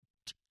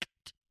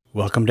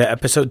Welcome to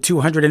episode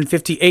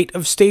 258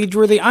 of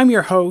Stageworthy. I'm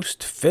your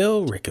host,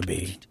 Phil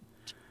Rickaby.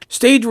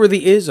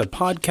 Stageworthy is a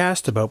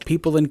podcast about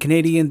people in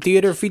Canadian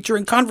theatre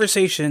featuring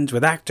conversations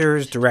with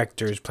actors,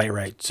 directors,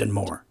 playwrights, and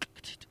more.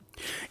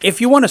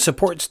 If you want to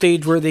support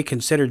Stageworthy,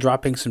 consider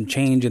dropping some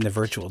change in the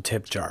virtual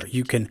tip jar.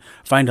 You can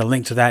find a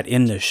link to that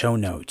in the show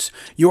notes.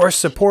 Your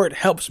support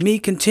helps me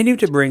continue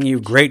to bring you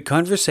great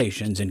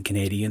conversations in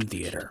Canadian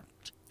theatre.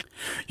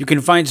 You can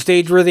find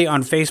Stageworthy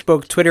on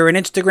Facebook, Twitter, and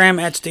Instagram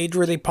at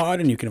StageworthyPod,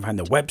 and you can find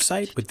the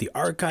website with the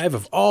archive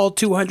of all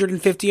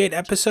 258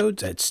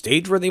 episodes at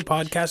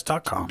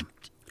StageworthyPodcast.com.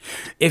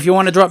 If you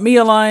want to drop me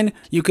a line,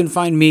 you can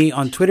find me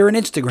on Twitter and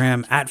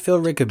Instagram at Phil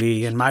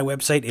Rickaby, and my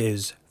website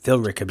is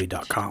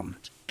philrickaby.com.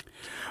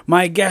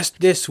 My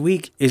guest this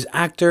week is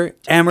actor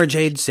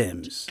Amarjade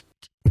Sims.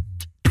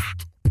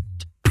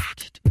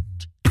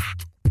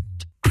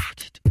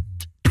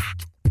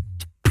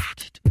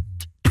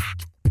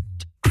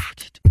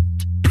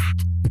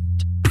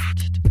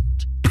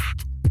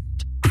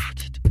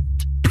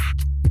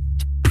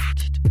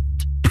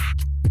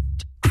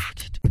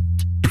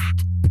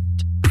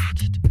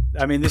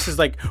 I mean, this is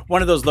like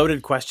one of those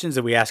loaded questions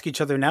that we ask each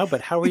other now,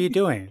 but how are you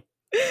doing?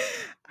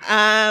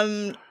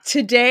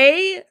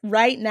 Today,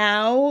 right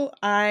now,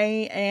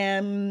 I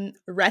am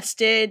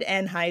rested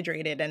and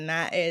hydrated, and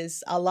that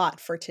is a lot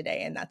for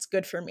today, and that's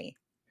good for me.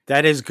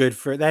 That is good.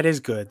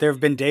 There have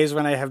been days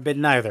when I have been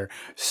neither.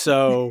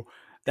 So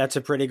that's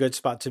a pretty good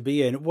spot to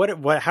be in. What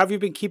how have you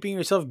been keeping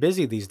yourself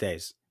busy these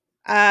days?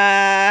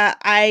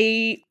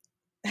 I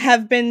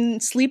have been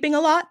sleeping a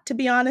lot, to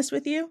be honest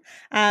with you.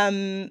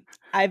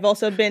 I've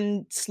also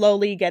been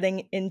slowly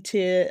getting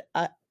into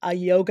a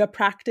yoga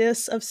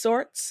practice of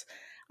sorts.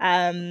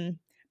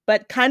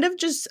 But kind of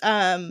just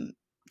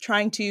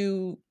trying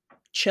to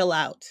chill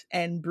out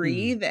and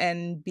breathe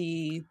and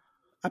be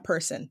a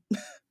person.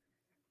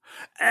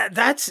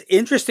 That's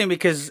interesting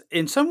because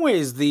in some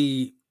ways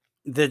the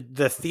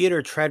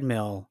theater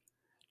treadmill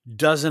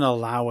doesn't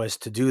allow us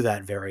to do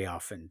that very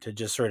often, to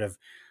just sort of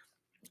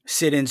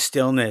sit in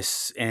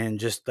stillness and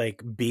just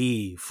like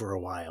be for a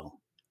while.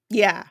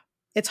 Yeah.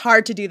 It's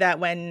hard to do that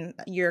when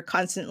you're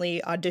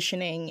constantly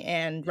auditioning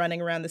and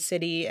running around the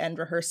city and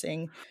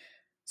rehearsing.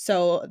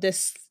 So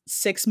this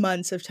 6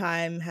 months of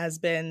time has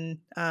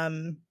been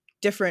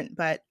different,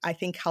 but I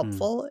think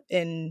helpful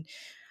in,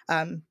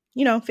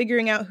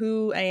 figuring out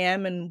who I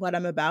am and what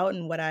I'm about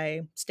and what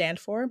I stand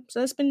for.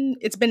 So it's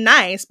been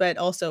nice, but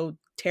also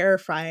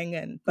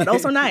terrifying but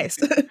also nice.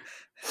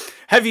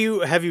 Have you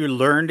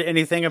learned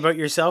anything about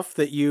yourself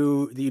that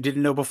you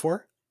didn't know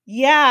before?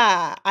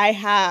 Yeah, I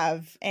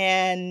have.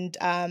 And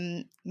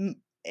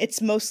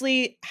it's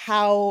mostly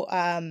how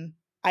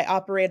I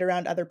operate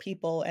around other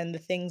people and the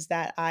things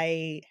that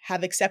I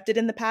have accepted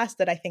in the past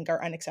that I think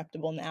are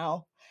unacceptable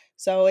now.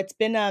 So it's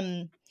been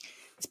a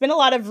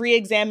lot of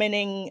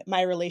re-examining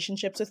my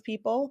relationships with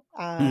people,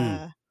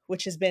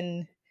 which has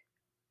been,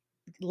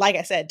 like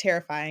I said,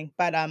 terrifying,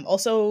 but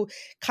also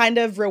kind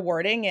of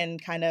rewarding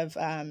and kind of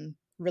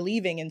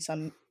relieving in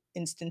some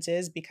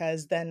instances,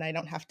 because then I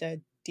don't have to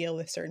deal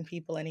with certain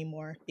people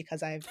anymore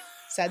because I've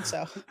said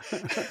so.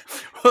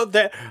 Well,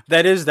 that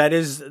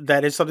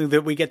is something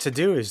that we get to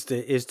do, is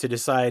to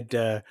decide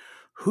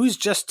who's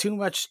just too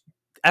much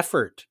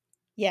effort.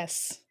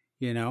 Yes.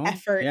 You know,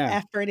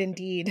 Effort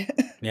indeed.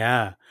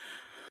 Yeah.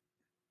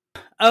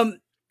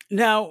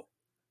 Now,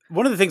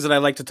 one of the things that I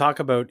like to talk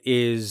about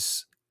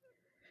is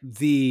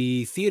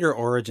the theater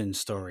origin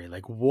story.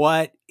 Like,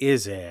 what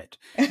is it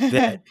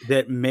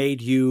that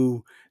made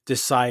you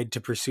decide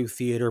to pursue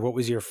theater? What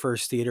was your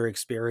first theater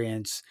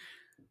experience?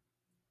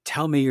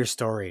 Tell me your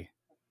story.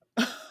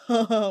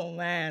 Oh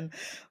man,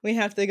 we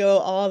have to go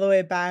all the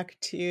way back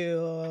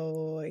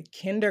to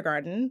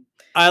kindergarten.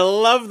 I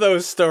love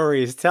those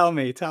stories. Tell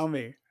me.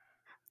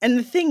 And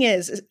the thing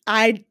is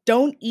I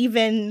don't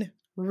even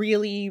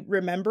really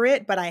remember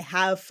it, but I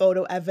have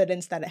photo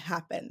evidence that it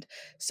happened.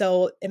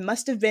 So it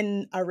must have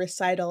been a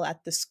recital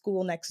at the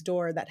school next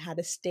door that had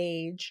a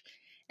stage,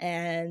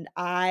 and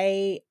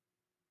I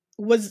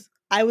was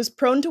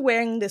prone to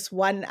wearing this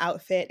one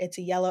outfit. It's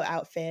a yellow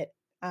outfit,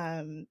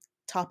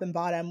 top and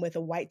bottom with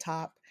a white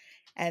top,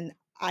 and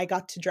I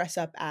got to dress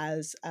up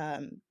as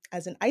an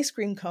ice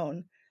cream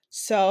cone.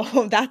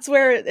 So that's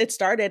where it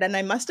started, and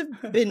I must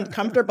have been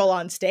comfortable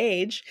on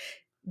stage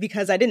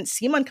because I didn't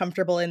seem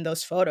uncomfortable in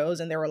those photos,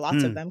 and there were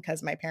lots of them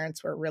because my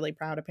parents were really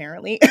proud,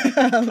 apparently.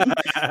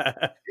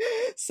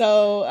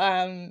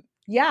 So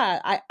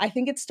yeah, I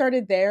think it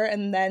started there,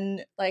 and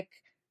then like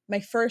my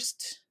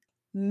first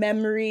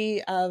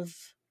memory of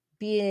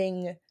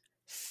being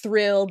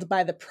thrilled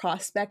by the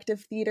prospect of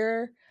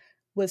theater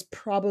was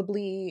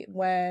probably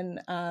when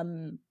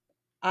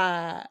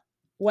uh,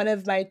 one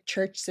of my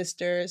church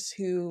sisters,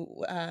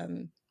 who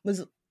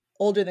was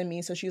older than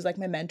me, so she was like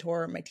my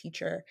mentor, my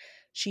teacher.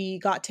 She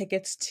got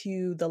tickets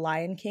to The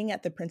Lion King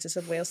at the Princess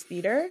of Wales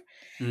Theater,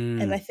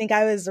 and I think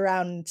I was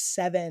around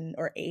 7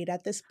 or 8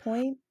 at this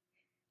point,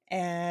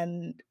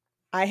 and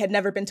I had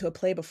never been to a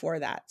play before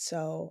that.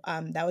 So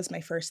that was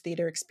my first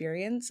theater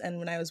experience. And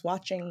when I was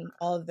watching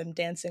all of them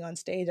dancing on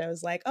stage, I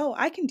was like, oh,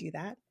 I can do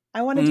that.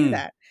 I want to do Mm.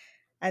 that.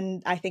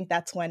 And I think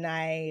that's when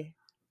I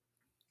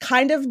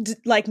kind of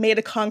like made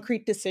a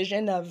concrete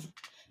decision of,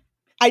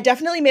 I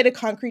definitely made a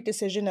concrete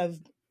decision of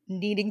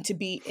needing to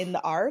be in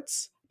the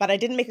arts, but I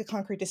didn't make a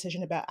concrete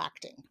decision about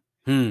acting.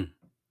 Hmm.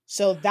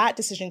 So that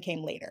decision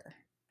came later.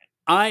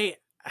 I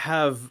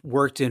have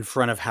worked in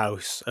front of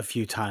house a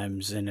few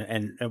times and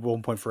at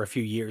one point for a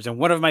few years. And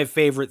one of my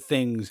favorite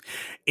things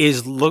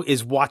is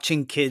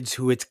watching kids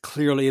who it's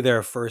clearly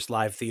their first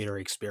live theater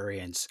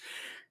experience.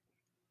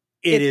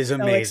 It It's is so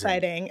amazing.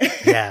 exciting.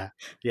 Yeah.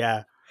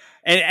 Yeah.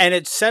 And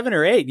at 7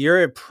 or 8, you're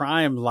at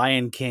prime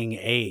Lion King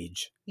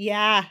age.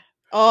 Yeah.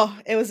 Oh,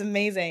 it was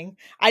amazing.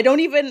 I don't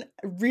even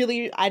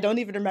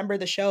remember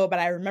the show, but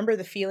I remember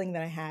the feeling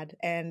that I had,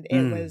 and it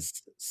Mm.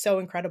 was so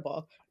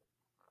incredible.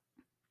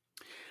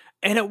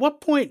 And at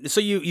what point, so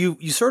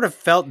you sort of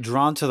felt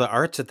drawn to the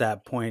arts at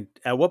that point.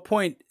 At what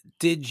point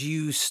did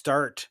you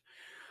start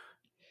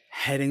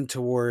heading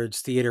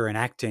towards theater and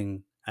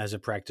acting as a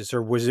practice,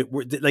 or was it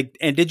like,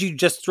 and did you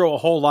just throw a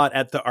whole lot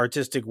at the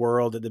artistic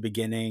world at the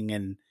beginning,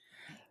 and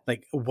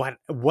like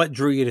what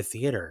drew you to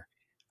theater?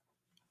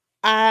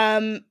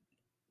 Um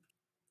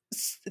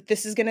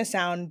this is going to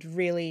sound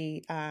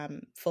really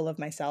full of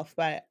myself,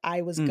 but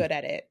I was Mm. good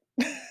at it.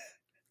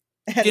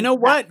 You And know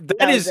that what?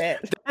 that was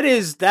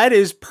it. That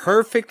is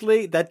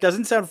perfectly. That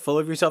doesn't sound full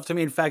of yourself to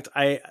me. In fact,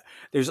 I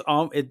there's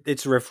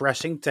it's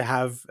refreshing to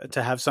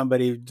have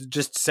somebody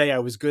just say I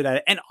was good at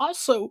it. And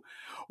also,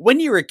 when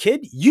you're a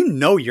kid, you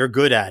know you're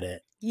good at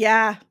it.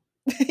 Yeah.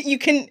 You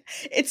can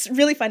It's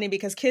really funny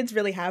because kids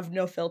really have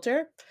no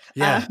filter.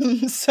 Yeah.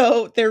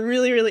 So they're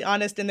really, really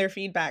honest in their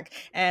feedback.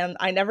 And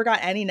I never got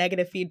any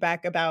negative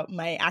feedback about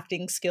my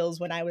acting skills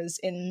when I was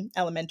in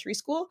elementary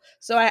school.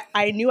 So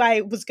I knew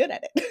I was good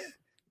at it.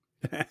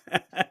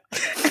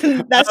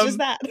 And that's just um,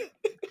 that.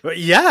 but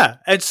yeah,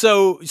 and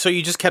so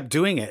you just kept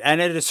doing it,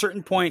 and at a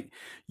certain point,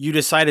 you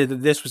decided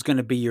that this was going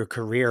to be your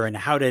career. And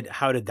how did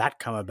that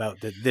come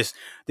about? That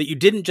you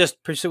didn't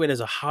just pursue it as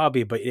a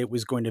hobby, but it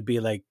was going to be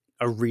like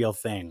a real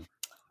thing.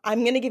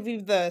 I'm going to give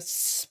you the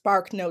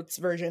Spark Notes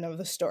version of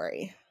the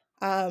story.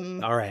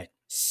 All right.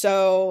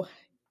 So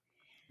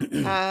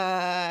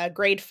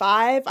grade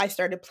 5, I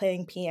started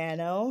playing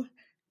piano.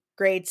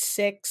 Grade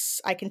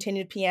 6, I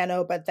continued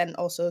piano, but then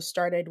also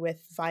started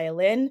with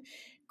violin.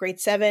 Grade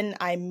 7,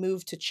 I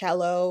moved to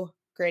cello.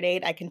 Grade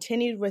 8, I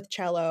continued with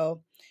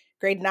cello.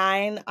 Grade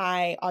 9,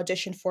 I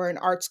auditioned for an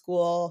art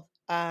school,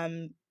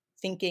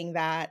 thinking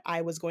that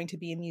I was going to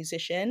be a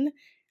musician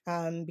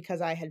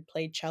because I had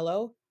played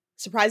cello.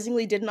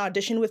 Surprisingly, didn't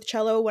audition with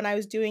cello when I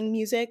was doing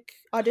music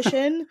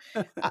audition.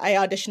 I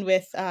auditioned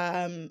with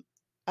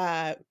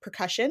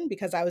percussion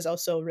because I was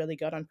also really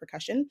good on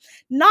percussion.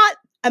 Not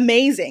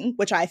amazing,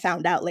 which I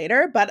found out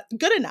later, but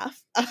good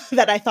enough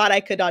that I thought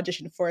I could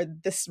audition for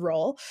this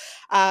role.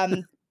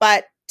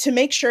 But to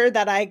make sure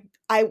that I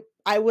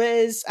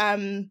was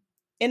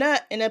in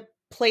a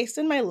place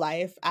in my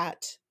life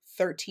at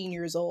 13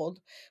 years old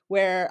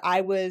where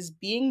I was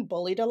being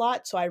bullied a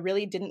lot, so I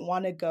really didn't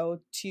want to go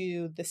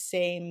to the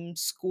same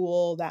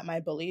school that my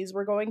bullies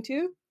were going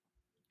to.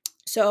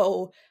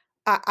 So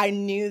I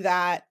knew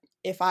that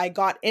if I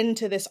got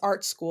into this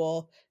art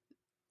school,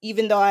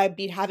 even though I'd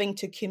be having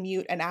to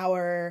commute an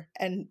hour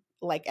and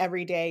like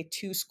every day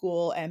to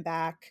school and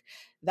back,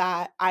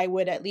 that I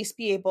would at least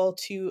be able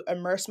to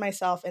immerse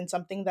myself in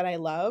something that I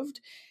loved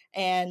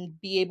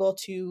and be able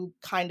to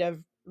kind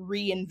of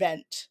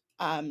reinvent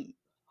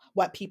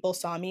what people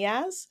saw me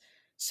as.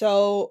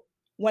 So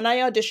when I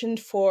auditioned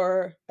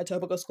for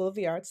Etobicoke School of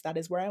the Arts, that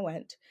is where I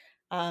went.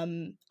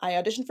 I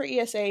auditioned for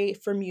ESA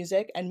for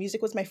music, and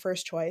music was my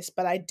first choice,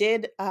 but I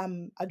did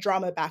a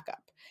drama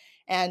backup.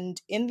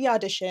 And in the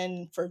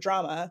audition for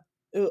drama,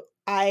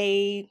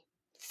 I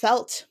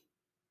felt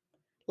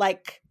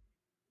like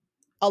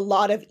a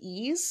lot of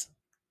ease,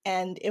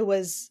 and it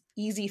was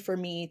easy for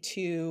me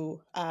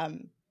to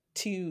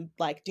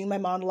like do my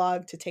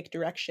monologue, to take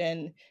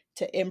direction,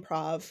 to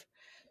improv.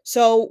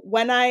 So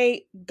when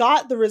I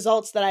got the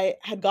results that I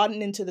had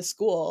gotten into the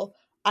school,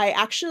 I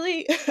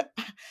actually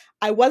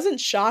I wasn't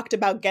shocked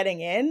about getting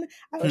in.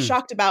 I was Hmm.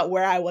 shocked about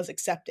where I was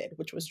accepted,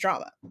 which was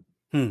drama.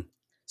 Hmm.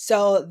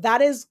 So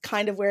that is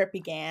kind of where it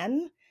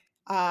began.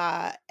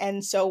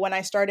 And so when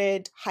I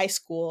started high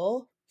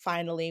school,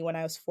 finally, when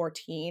I was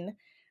 14,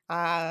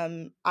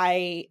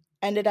 I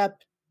ended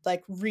up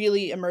like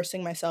really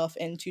immersing myself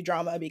into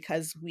drama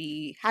because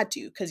we had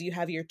to, because you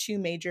have your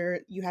major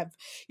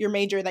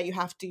that you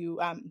have to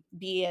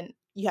be in,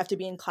 you have to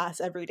be in class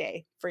every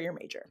day for your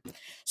major.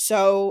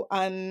 So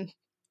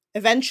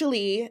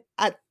eventually,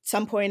 at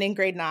some point in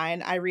grade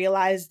 9, I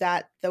realized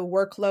that the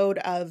workload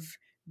of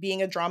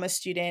being a drama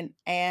student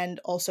and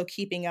also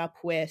keeping up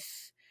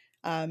with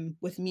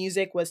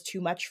music was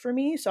too much for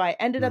me. So I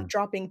ended Hmm. up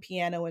dropping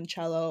piano and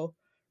cello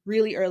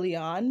really early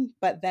on,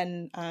 but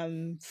then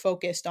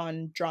focused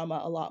on drama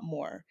a lot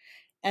more.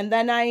 And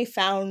then I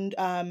found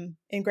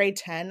in grade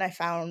 10, I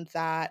found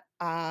that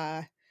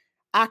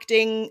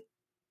acting,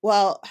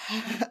 well,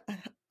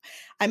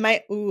 I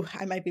might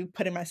be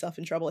putting myself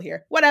in trouble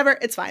here. Whatever,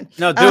 it's fine.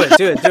 No, do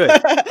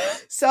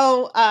it.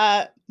 So,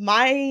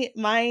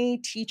 my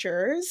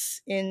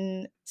teachers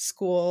in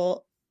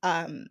school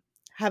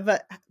have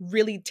a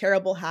really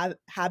terrible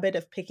habit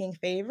of picking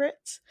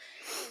favorites,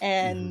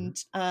 and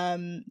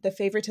the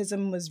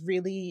favoritism was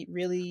really,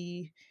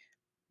 really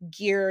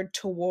geared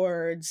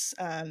towards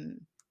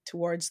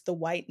the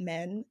white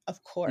men,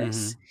 of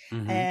course,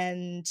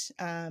 and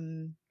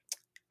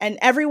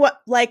everyone,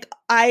 like,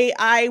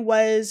 I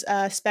was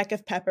a speck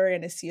of pepper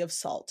in a sea of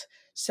salt.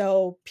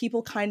 So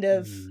people kind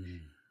of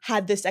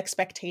had this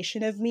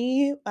expectation of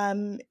me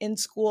in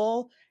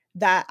school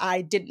that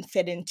I didn't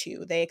fit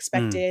into. They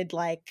expected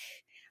like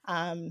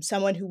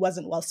someone who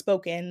wasn't well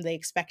spoken. They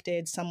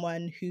expected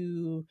someone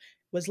who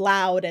was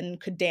loud and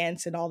could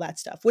dance and all that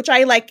stuff, which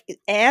I like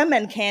am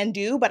and can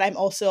do, but I'm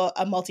also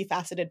a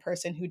multifaceted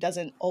person who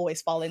doesn't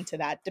always fall into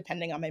that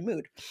depending on my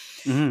mood.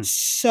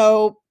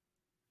 So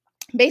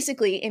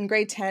basically in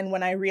grade 10,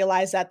 when I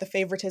realized that the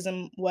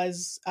favoritism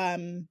was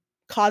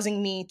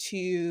causing me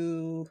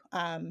to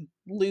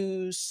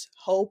lose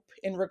hope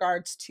in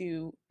regards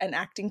to an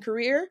acting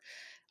career,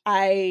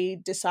 I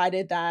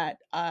decided that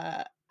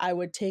I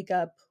would take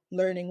up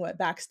learning what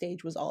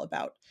backstage was all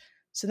about.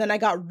 So then I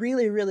got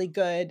really, really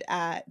good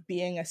at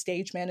being a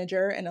stage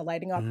manager and a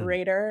lighting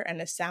operator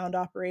and a sound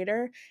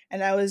operator.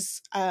 And I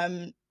was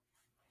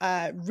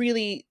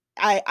really,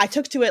 I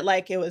took to it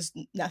like it was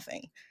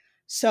nothing.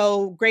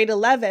 So grade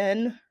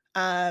 11,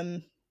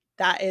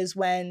 that is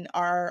when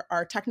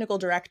our technical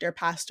director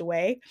passed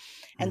away.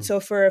 And so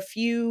for a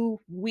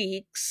few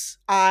weeks,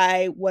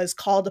 I was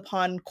called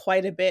upon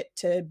quite a bit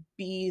to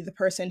be the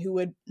person who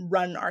would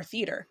run our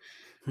theater.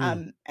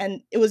 And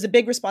it was a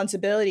big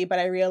responsibility, but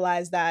I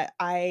realized that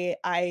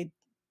I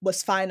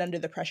was fine under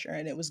the pressure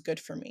and it was good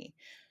for me.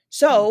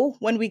 So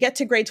when we get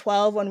to grade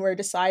 12, when we're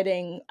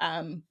deciding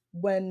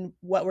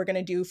what we're going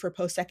to do for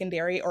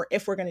post-secondary, or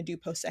if we're going to do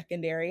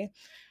post-secondary,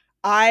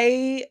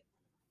 I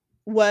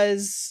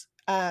was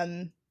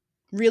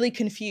really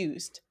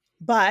confused.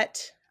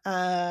 But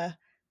right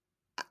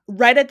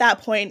at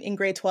that point in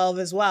grade 12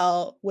 as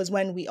well was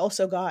when we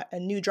also got a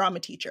new drama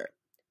teacher.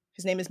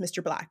 His name is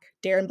Mr. Black.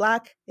 Darren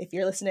Black, if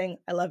you're listening,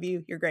 I love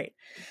you. You're great.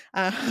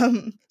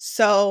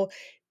 So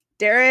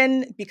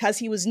Darren, because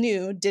he was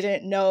new,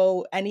 didn't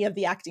know any of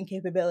the acting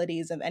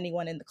capabilities of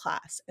anyone in the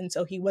class. And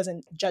so he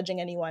wasn't judging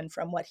anyone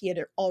from what he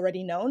had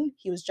already known.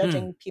 He was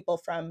judging people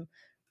from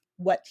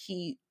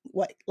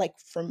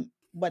from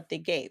what they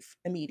gave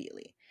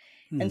immediately.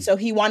 And so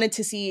he wanted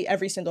to see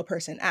every single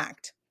person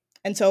act.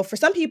 And so for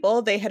some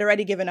people, they had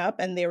already given up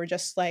and they were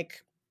just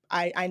like,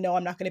 I know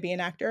I'm not going to be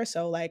an actor,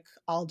 so like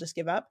I'll just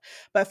give up.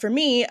 But for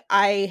me,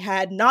 I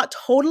had not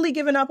totally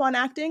given up on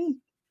acting,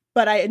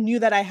 but I knew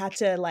that I had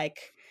to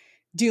like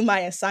do my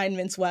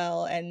assignments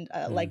well, and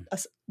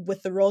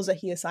with the roles that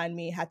he assigned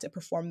me, had to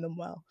perform them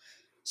well.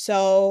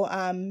 So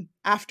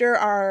after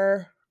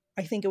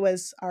I think it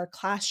was our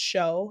class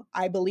show,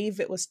 I believe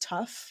it was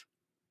Tough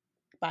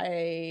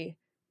by,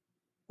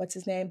 what's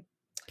his name?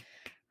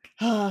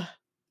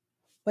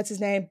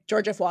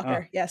 George F.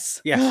 Walker.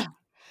 Yes.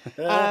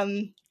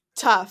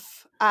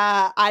 Tough.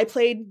 I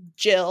played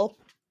Jill,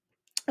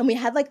 and we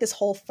had like this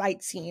whole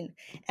fight scene,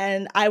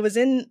 and I was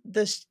in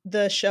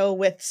the show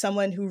with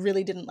someone who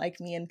really didn't like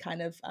me and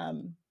kind of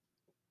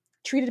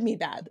treated me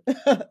bad.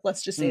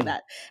 Let's just say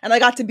that. And I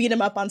got to beat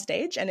him up on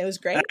stage, and it was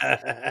great.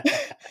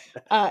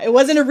 It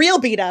wasn't a real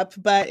beat up,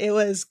 but it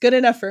was good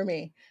enough for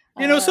me.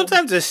 You know,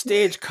 sometimes a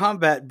stage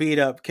combat beat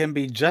up can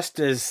be just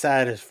as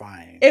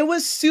satisfying. It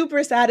was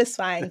super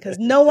satisfying because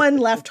no one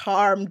left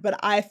harmed, but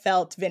I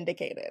felt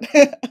vindicated.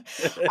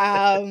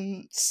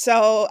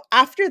 So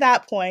after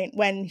that point,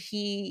 when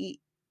he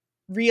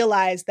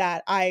realized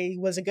that I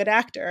was a good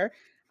actor,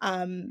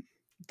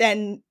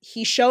 then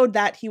he showed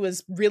that he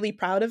was really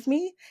proud of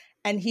me,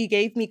 and he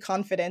gave me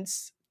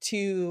confidence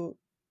to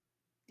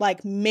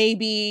like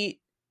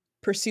maybe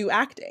pursue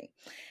acting.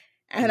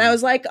 And I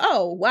was like,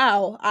 oh,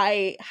 wow,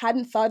 I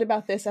hadn't thought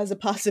about this as a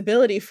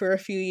possibility for a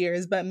few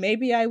years, but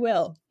maybe I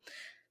will.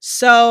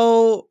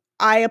 So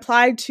I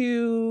applied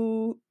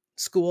to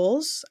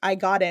schools. I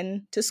got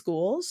into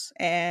schools,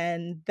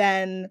 and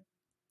then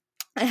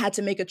I had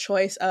to make a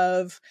choice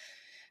of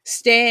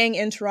staying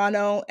in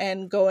Toronto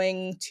and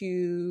going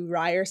to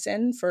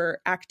Ryerson for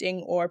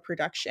acting or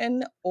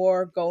production,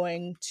 or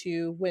going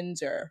to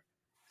Windsor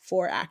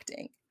for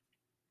acting.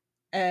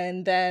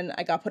 And then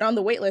I got put on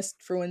the wait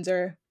list for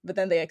Windsor, but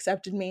then they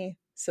accepted me.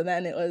 So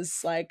then it was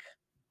like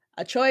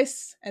a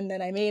choice, and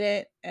then I made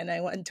it, and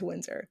I went to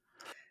Windsor.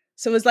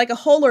 So it was like a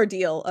whole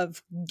ordeal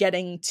of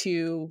getting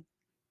to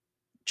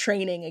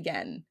training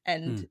again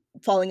and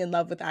falling in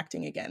love with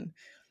acting again.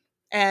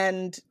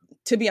 And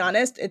to be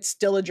honest, it's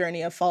still a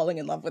journey of falling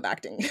in love with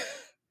acting.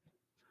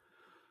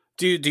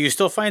 Do you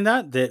still find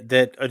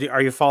that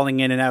are you falling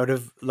in and out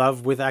of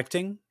love with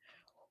acting?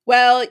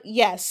 Well,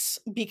 yes,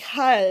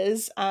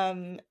 because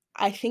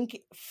I think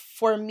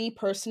for me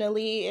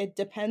personally, it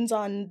depends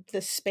on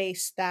the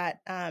space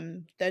that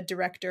the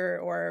director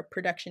or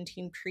production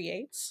team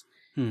creates.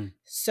 Hmm.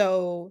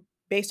 So,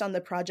 based on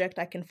the project,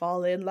 I can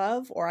fall in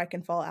love or I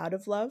can fall out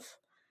of love.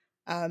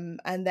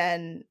 And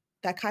then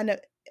that kind of,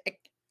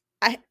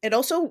 it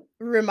also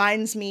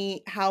reminds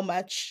me how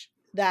much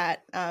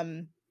that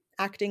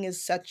acting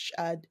is such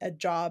a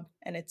job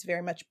and it's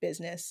very much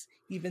business,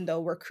 even though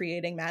we're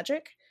creating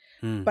magic.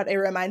 Hmm. But it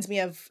reminds me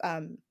of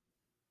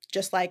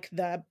just like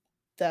the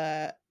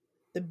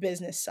the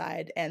business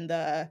side and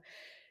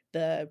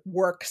the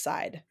work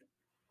side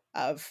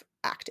of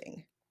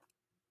acting.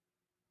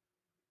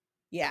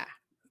 Yeah.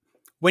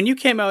 When you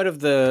came out of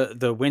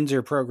the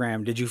Windsor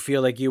program, did you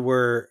feel like you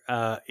were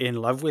in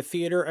love with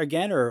theater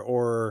again,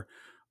 or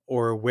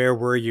where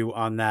were you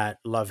on that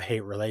love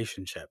hate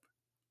relationship?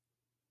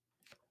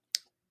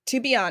 To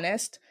be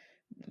honest,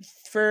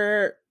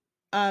 for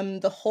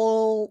the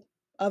whole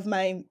of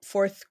my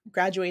fourth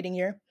graduating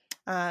year,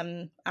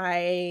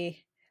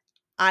 I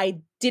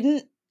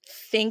didn't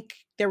think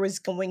there was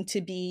going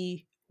to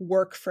be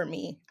work for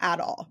me at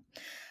all.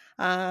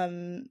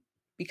 Um,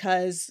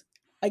 because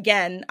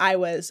again, I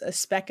was a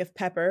speck of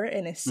pepper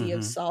in a sea of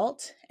Mm-hmm.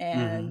 salt, Mm-hmm.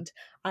 and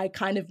I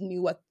kind of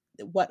knew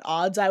what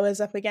odds I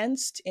was up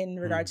against in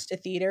regards to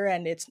theater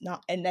and it's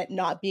not and that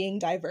not being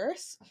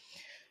diverse.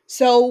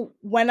 So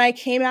when I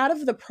came out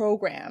of the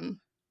program,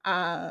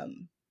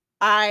 um,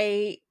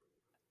 I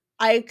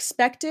I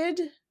expected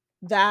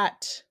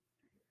that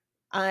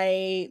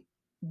I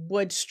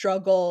would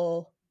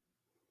struggle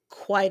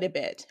quite a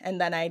bit,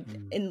 and then I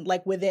Mm-hmm. in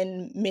like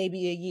within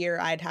maybe a year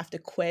I'd have to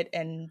quit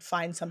and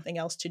find something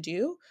else to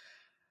do.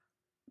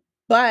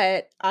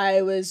 But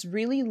I was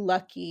really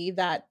lucky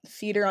that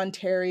Theater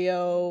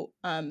Ontario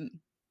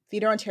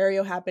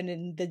happened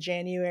in the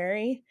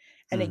January,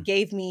 and it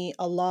gave me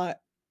a lot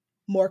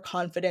more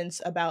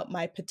confidence about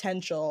my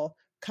potential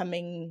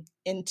coming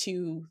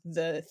into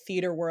the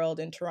theater world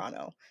in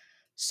Toronto.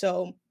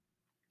 So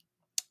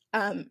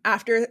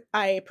after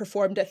I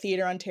performed at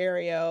Theater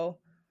Ontario,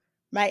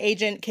 my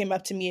agent came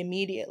up to me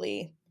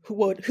immediately,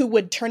 who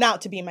would turn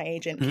out to be my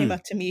agent, came Mm-hmm.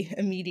 up to me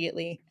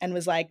immediately and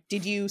was like,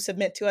 "Did you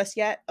submit to us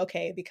yet?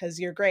 Okay, because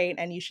you're great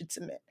and you should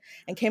submit."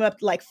 And came up,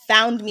 like,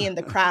 found me in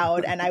the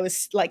crowd, and I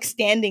was like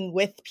standing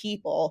with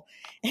people,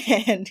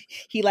 and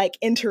he like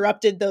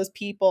interrupted those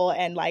people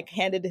and like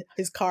handed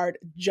his card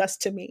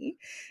just to me.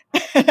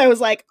 And I was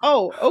like,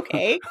 "Oh,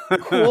 okay,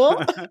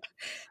 cool,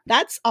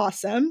 that's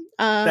awesome."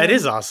 That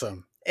is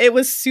awesome. It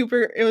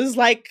was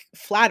like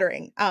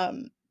flattering.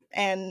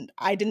 And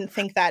I didn't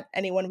think that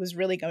anyone was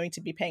really going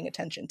to be paying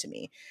attention to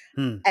me.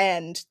 Hmm.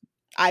 And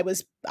I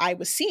was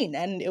seen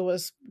and it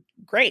was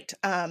great.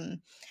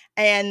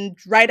 And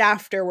right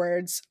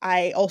afterwards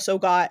I also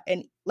got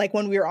an like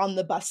when we were on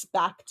the bus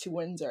back to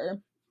Windsor,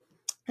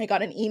 I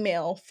got an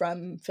email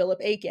from Philip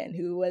Aiken,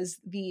 who was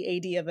the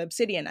AD of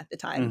Obsidian at the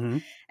time, Mm-hmm.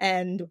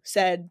 and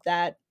said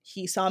that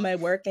he saw my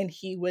work and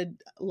he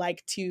would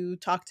like to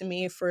talk to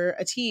me for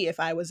a tea if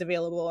I was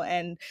available.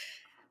 And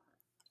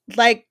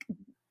like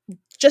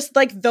just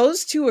like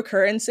those two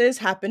occurrences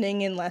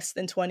happening in less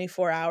than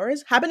 24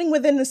 hours, happening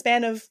within the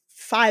span of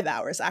 5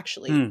 hours,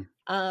 actually, Hmm.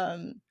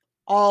 um,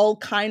 all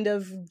kind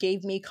of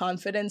gave me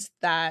confidence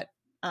that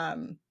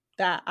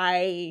that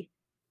I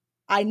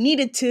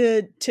needed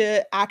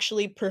to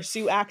actually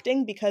pursue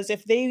acting, because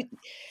if they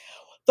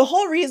the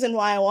whole reason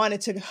why I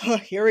wanted to go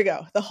here we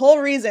go. The whole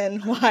reason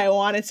why I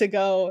wanted to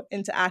go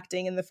into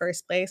acting in the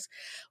first place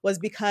was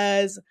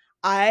because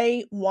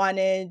I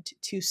wanted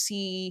to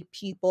see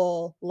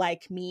people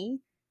like me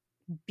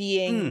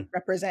being Hmm.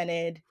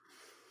 represented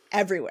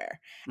everywhere.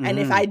 And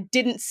if Mm-hmm. I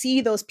didn't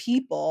see those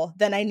people,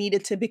 then I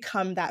needed to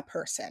become that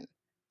person.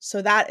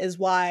 So that is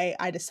why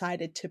I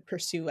decided to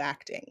pursue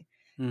acting.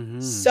 Mm-hmm.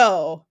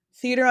 So,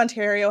 Theatre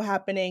Ontario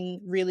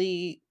happening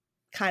really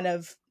kind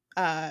of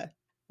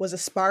was a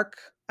spark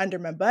under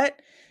my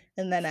butt,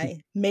 and then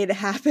I made it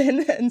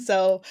happen. And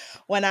so,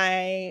 when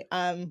I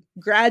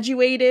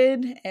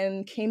graduated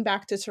and came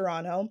back to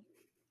Toronto,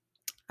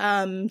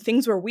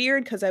 things were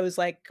weird because I was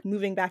like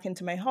moving back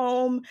into my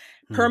home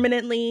Hmm.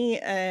 permanently,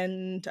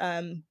 and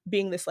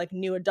being this like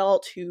new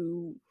adult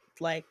who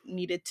like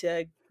needed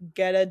to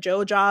get a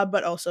job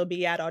but also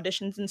be at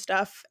auditions and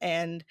stuff.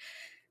 And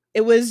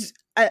it was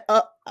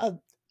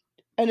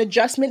an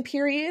adjustment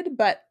period,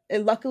 but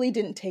it luckily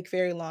didn't take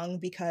very long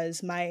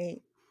because my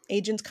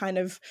agents kind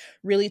of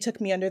really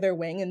took me under their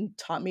wing and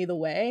taught me the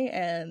way.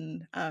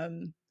 And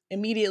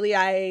immediately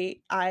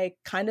I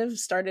kind of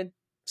started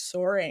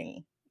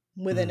soaring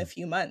within a Hmm.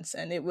 few months,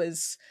 and it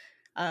was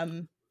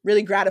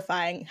really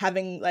gratifying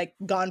having like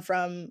gone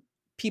from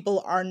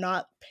people are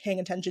not paying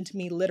attention to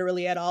me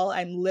literally at all.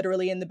 I'm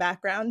literally in the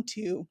background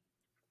to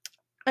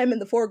I'm in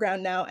the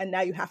foreground now, and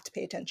now you have to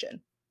pay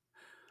attention.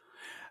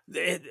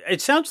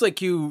 It sounds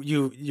like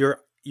your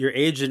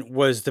agent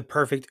was the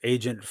perfect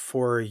agent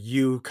for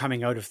you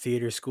coming out of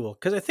theater school,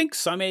 because I think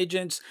some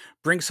agents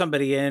bring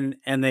somebody in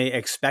and they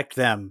expect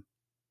them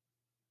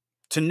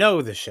to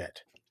know the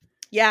shit.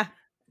 Yeah.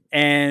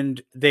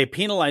 and they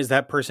penalize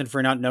that person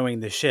for not knowing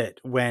the shit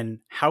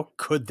when how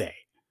could they,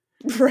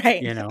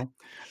 Right. you know?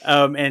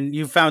 And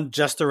you found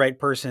just the right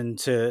person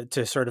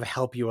to sort of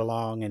help you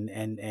along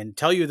and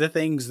tell you the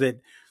things that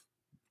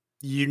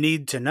you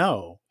need to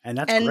know. And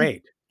that's And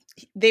great.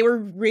 they were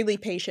really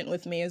patient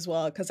with me as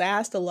well, because I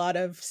asked a lot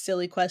of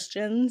silly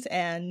questions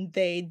and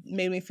they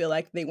made me feel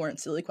like they weren't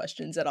silly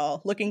questions at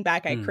all. Looking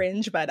back, I Hmm.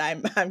 cringe, but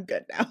I'm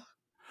good now.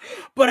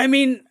 But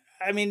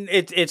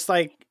it's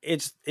like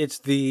it's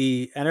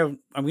the I'm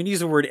going to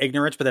use the word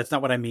ignorance, but that's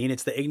not what I mean.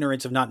 It's the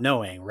ignorance of not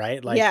knowing,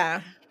 right? Like,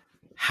 Yeah,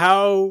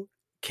 how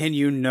can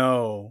you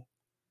know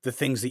the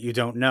things that you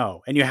don't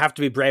know? And you have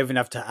to be brave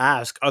enough to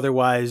ask,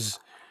 otherwise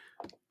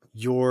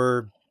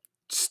you're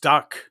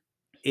stuck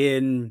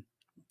in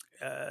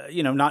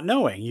not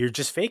knowing. You're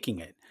just faking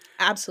it.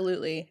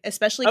 absolutely.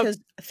 Especially Oh, because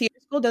theater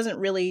school doesn't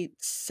really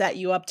set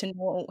you up to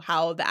know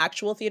how the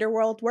actual theater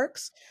world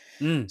works.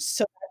 mm,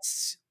 So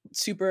that's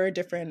super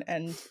different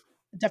and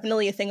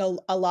definitely a thing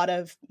a lot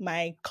of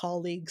my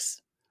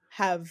colleagues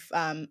have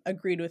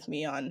agreed with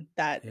me on,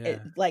 that it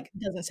yeah. like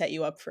doesn't set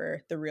you up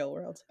for the real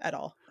world at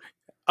all.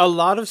 A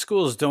lot of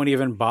schools don't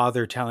even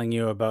bother telling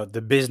you about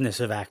the business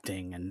of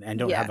acting and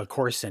don't have Yeah. a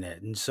course in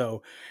it. And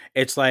so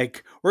it's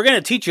like, we're going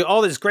to teach you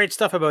all this great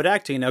stuff about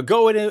acting. Now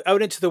go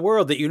out into the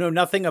world that you know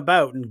nothing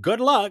about and good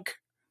luck.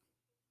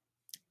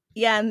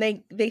 Yeah,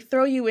 and they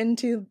throw you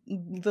into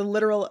the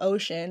literal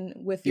ocean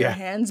with your Yeah.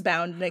 hands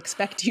bound and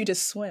expect you to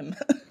swim.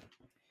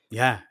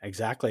 Yeah,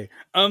 exactly.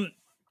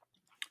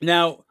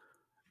 Now,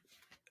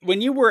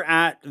 when you were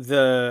at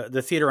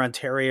the Theatre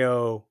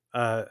Ontario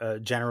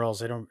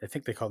Generals, I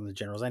think they call them the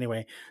Generals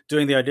anyway,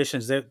 doing the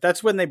auditions,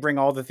 that's when they bring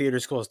all the theater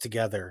schools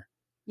together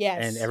and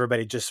Yes.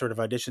 everybody just sort of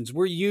auditions.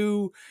 Were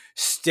you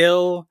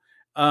still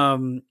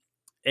um,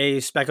 a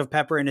speck of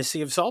pepper in a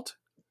sea of salt?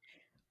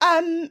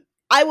 Um,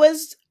 I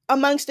was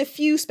amongst a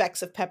few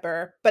specks of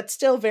pepper, but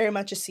still very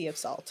much a sea of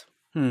salt.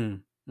 Hmm.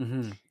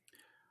 Mm-hmm.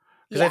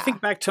 Because I Yeah.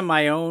 think back to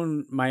my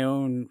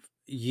own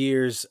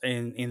years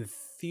in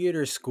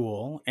theater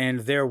school,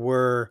 and there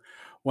were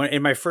when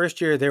in my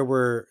first year there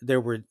were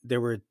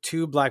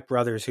two black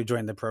brothers who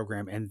joined the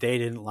program, and they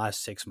didn't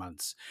last 6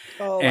 months.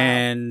 Oh wow.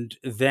 And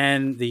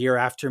then the year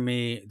after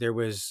me, there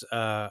was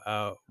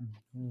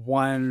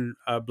one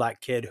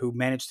black kid who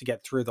managed to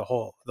get through the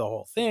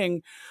whole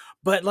thing,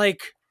 but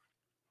like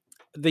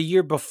the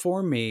year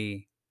before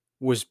me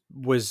was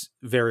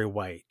very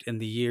white,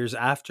 and the years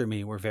after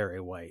me were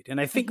very white,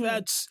 and I think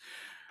Mhm.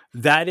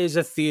 that is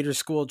a theater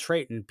school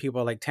trait, and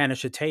people like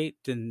Tanisha Tate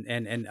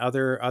and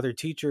other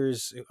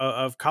teachers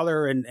of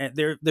color, and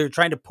they're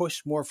trying to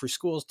push more for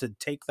schools to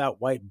take that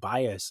white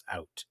bias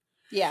out,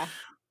 Yeah.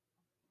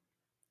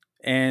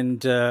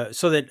 and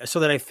so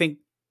that I think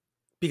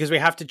because we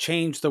have to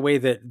change the way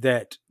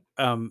that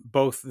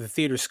both the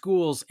theater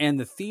schools and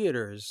the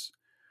theaters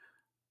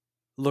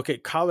look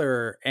at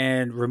color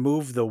and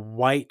remove the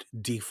white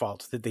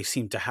default that they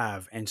seem to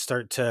have and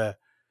start to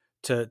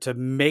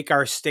make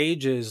our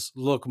stages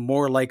look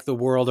more like the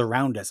world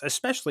around us,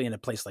 especially in a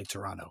place like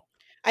Toronto.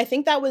 I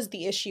think that was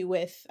the issue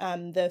with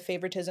the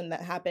favoritism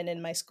that happened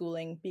in my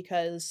schooling,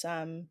 because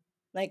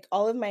like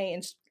all of my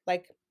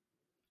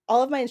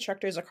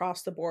instructors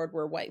across the board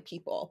were white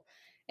people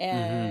Mhm.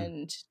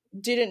 and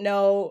didn't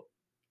know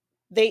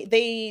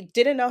they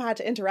didn't know how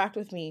to interact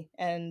with me,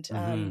 and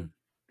Mhm.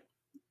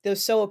 it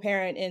was so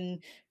apparent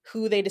in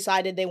who they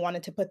decided they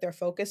wanted to put their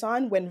focus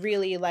on, when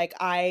really, like,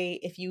 I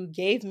if you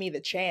gave me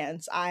the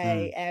chance, I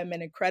Mm. am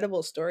an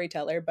incredible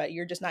storyteller, but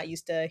you're just not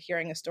used to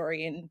hearing a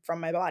story in from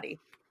my body.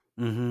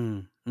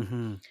 Mhm.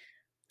 Mhm.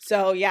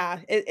 So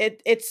yeah,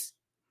 it's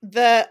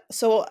the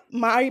so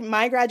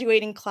my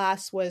graduating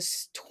class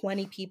was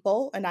 20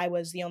 people and I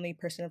was the only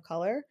person of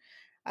color.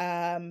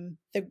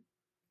 The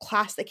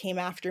class that came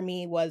after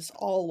me was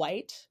all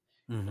white.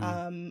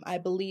 Mhm. I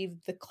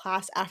believe the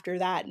class after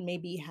that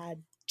maybe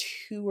had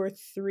two or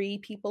three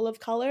people of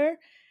color.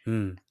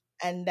 Mm.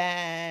 And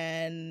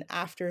then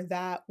after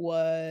that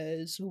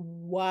was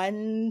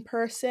one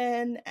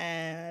person.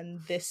 And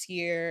this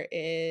year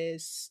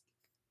is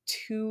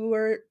two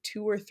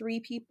or three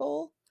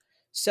people.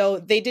 So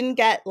they didn't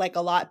get like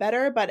a lot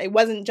better, but it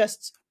wasn't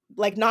just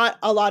like not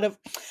a lot of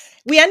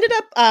we ended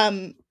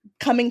up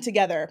coming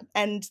together,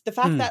 and the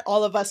fact Mm. that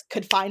all of us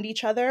could find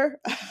each other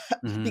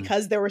Mhm.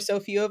 because there were so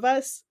few of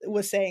us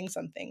was saying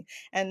something.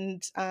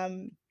 And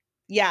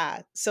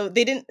yeah, so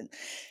they didn't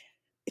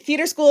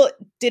theater school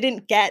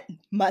didn't get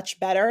much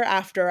better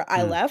after I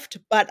Mm. left,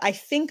 but I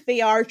think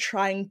they are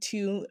trying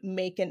to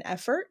make an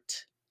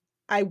effort.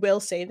 I will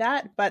say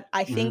that, but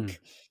I Mhm.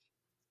 think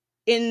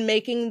in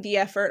making the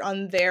effort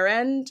on their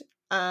end,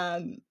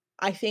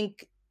 I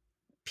think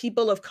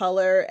people of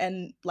color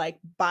and like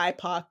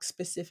BIPOC,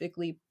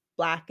 specifically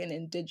Black and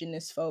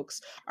Indigenous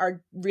folks,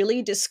 are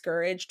really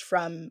discouraged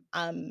from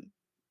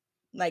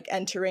like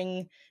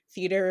entering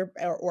theater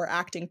or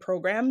acting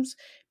programs,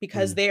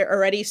 because Mm. they're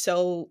already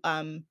so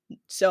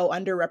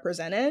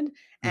underrepresented.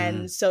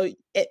 And Mhm. so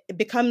it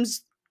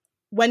becomes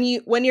when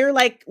you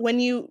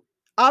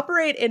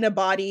operate in a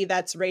body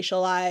that's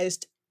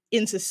racialized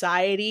in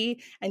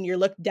society and you're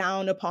looked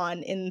down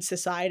upon in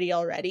society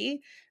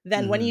already,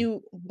 then when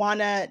you want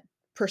to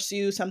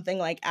pursue something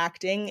like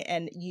acting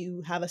and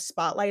you have a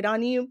spotlight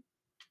on you,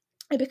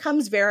 it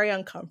becomes very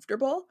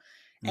uncomfortable.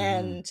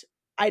 And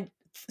I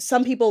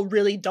some people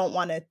really don't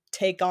want to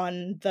take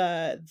on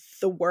the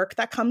work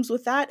that comes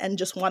with that and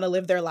just want to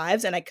live their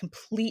lives, and I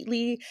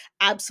completely,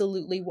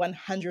 absolutely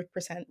 100%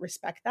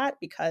 respect that,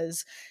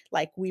 because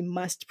like we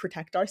must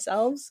protect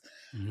ourselves.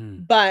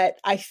 But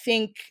I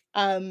think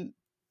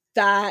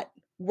that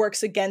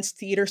works against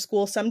theater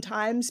school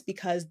sometimes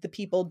because the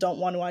people don't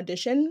want to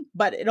audition,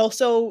 but it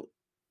also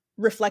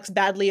reflects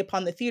badly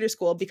upon the theater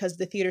school because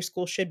the theater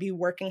school should be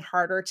working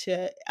harder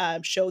to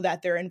show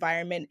that their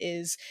environment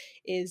is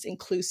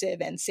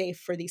inclusive and safe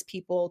for these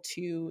people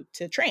to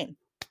train.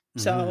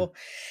 So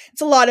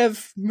it's a lot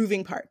of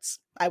moving parts,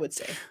 I would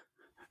say.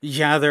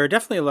 Yeah, there are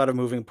definitely a lot of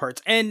moving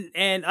parts, and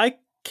I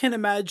can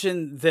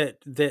imagine that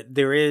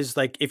there is,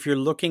 like, if you're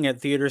looking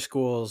at theater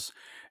schools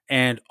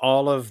and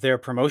all of their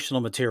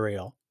promotional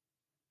material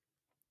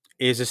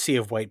is a sea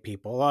of white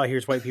people. Oh,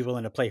 here's white people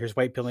in a play. Here's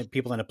white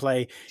people in a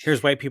play.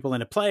 Here's white people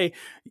in a play.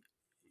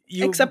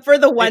 Except for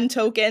the one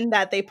token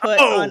that they put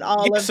on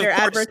all yes, of their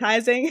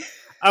advertising.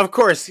 Of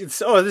course, it's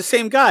the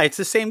same guy. It's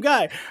the same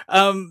guy.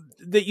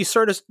 That you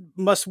sort of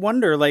must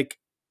wonder, like,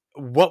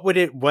 what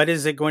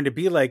is it going to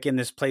be like in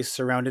this place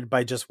surrounded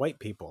by just white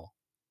people?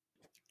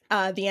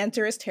 The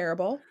answer is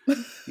terrible.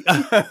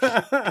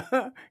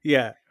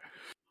 Yeah.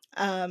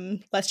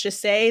 Let's just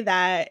say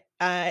that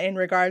in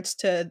regards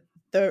to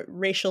the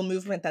racial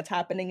movement that's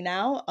happening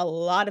now, a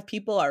lot of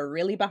people are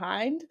really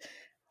behind.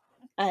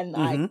 And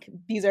like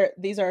these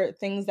are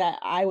things that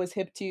I was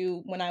hip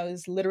to when I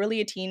was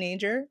literally a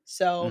teenager.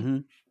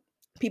 So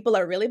people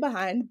are really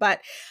behind, but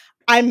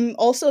I'm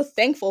also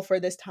thankful for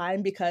this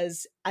time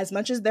because as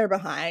much as they're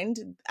behind,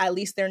 at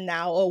least they're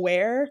now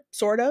aware,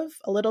 sort of,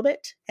 a little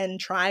bit, and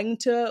trying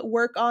to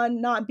work on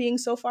not being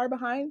so far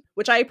behind,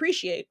 which I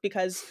appreciate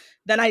because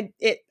then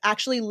it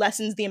actually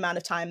lessens the amount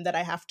of time that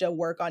I have to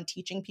work on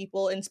teaching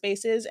people in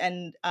spaces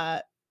and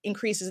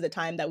increases the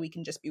time that we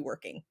can just be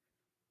working.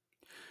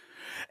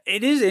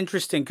 It is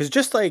interesting because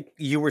just like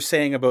you were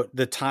saying about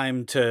the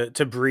time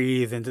to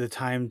breathe and the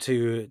time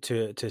to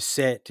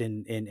sit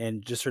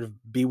and just sort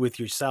of be with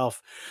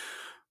yourself,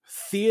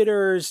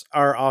 theaters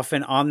are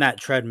often on that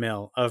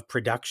treadmill of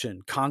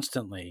production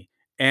constantly,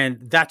 and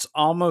that's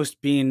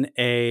almost been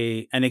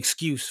an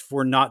excuse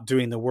for not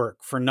doing the work,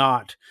 for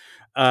not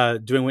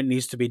doing what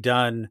needs to be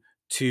done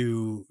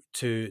to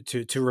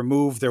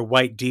remove their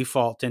white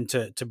default and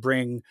to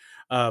bring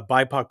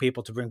BIPOC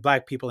people, to bring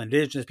Black people,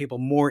 Indigenous people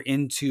more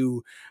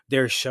into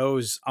their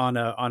shows on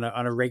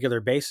a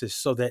regular basis,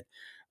 so that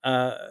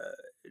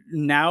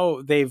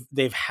now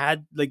they've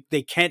had, like,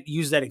 they can't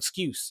use that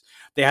excuse.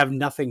 They have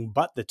nothing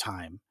but the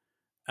time,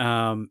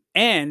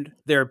 and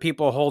there are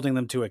people holding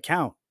them to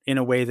account in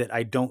a way that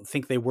I don't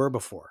think they were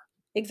before.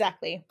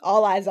 Exactly.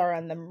 All eyes are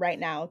on them right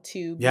now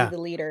to be the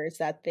leaders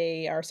that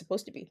they are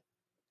supposed to be.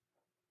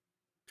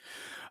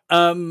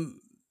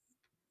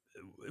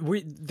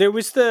 There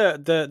was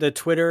the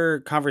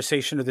Twitter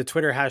conversation, or the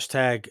Twitter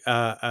hashtag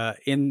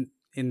in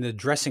the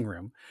dressing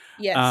room.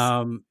 Yes.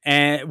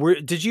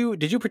 And did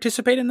you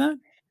participate in that?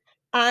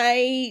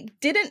 I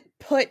didn't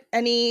put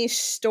any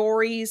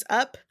stories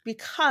up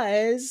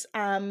because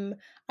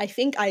I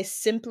think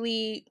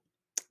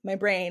my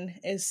brain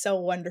is so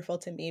wonderful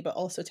to me, but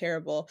also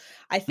terrible.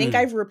 I think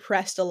I've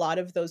repressed a lot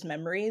of those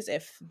memories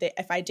if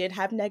I did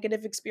have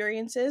negative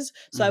experiences.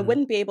 So I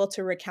wouldn't be able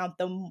to recount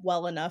them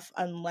well enough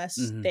unless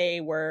they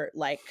were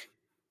like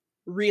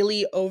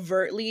really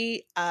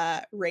overtly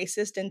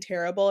racist and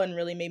terrible and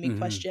really made me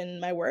question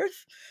my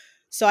worth.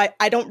 So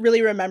I don't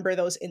really remember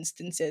those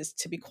instances,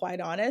 to be quite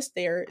honest.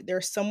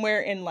 They're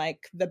somewhere in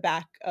like the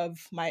back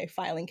of my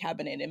filing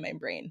cabinet in my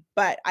brain.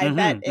 But I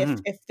bet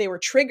if they were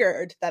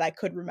triggered that I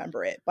could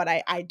remember it, but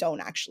I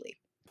don't actually.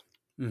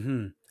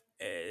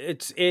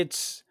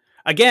 It's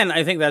again,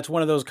 I think that's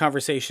one of those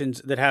conversations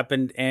that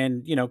happened,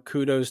 and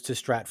kudos to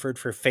Stratford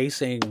for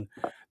facing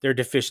their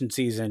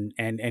deficiencies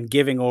and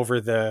giving over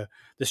the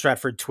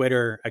Stratford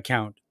Twitter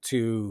account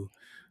to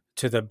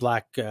the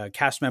Black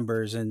cast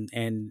members and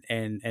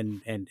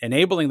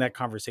enabling that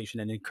conversation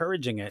and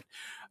encouraging it.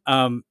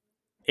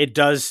 It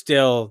does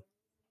still,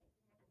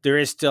 there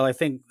is still, I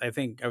think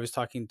I was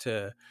talking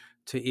to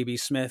E.B.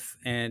 Smith,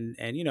 and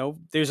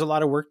there's a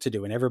lot of work to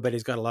do, and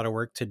everybody's got a lot of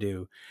work to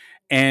do.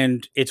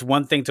 And it's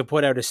one thing to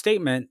put out a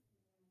statement.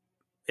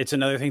 It's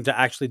another thing to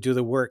actually do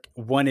the work.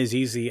 One is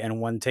easy, and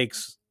one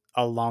takes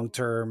a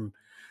long-term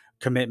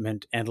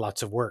commitment and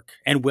lots of work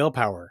and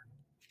willpower.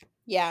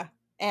 Yeah.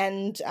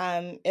 And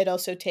it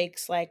also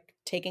takes like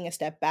taking a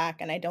step back.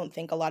 And I don't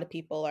think a lot of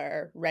people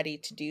are ready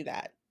to do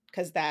that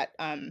because that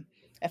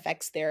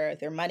affects their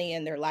money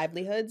and their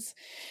livelihoods.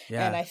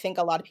 Yeah. And I think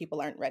a lot of people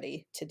aren't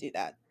ready to do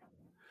that.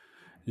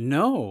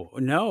 No.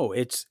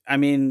 It's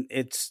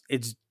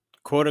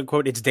quote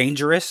unquote, it's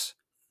dangerous.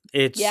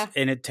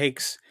 And it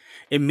takes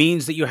It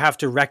means that you have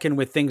to reckon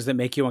with things that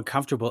make you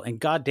uncomfortable. And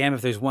goddamn,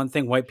 if there's one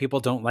thing white people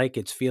don't like,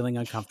 it's feeling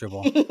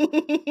uncomfortable.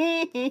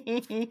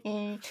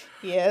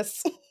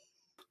 Yes.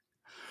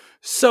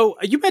 So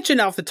you mentioned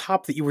off the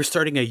top that you were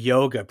starting a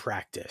yoga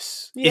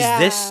practice. Is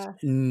this Yeah.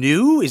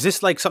 new? Is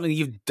this like something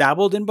you've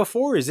dabbled in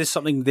before? Or is this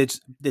something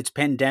that's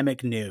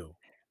pandemic new?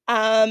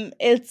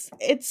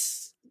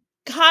 It's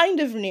kind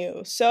of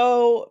new.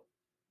 So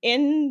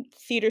in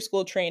theater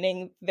school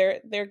training, there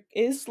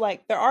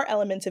are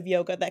elements of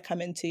yoga that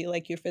come into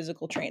like your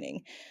physical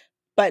training,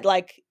 but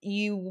like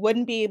you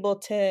wouldn't be able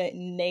to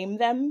name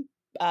them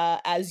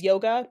as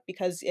yoga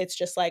because it's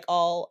just like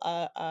all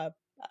a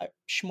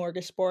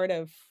smorgasbord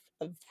of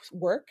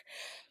work.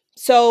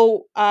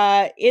 So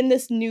in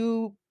this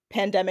new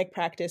pandemic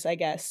practice, I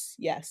guess,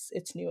 yes,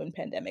 it's new in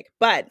pandemic,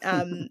 but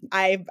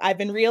I've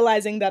been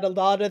realizing that a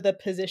lot of the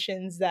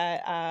positions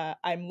that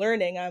I'm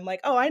learning, I'm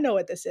like, oh, I know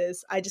what this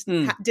is. I just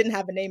didn't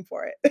have a name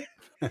for it.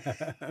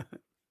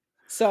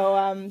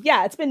 So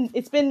yeah,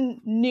 it's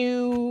been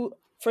new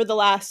for the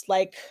last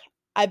like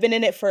I've been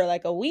in it for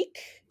like a week,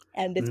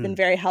 and it's been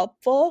very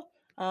helpful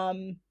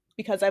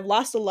because I've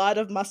lost a lot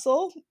of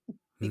muscle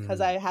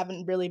because I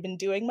haven't really been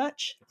doing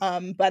much.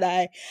 But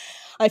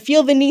I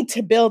feel the need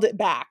to build it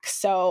back.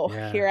 So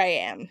here I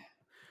am.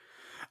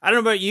 I don't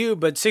know about you,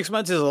 but 6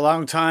 months is a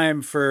long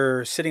time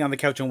for sitting on the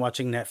couch and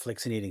watching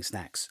Netflix and eating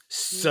snacks.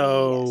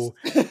 So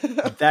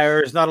Yes.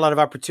 there's not a lot of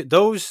opportunity.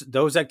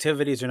 Those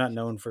activities are not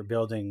known for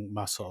building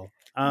muscle.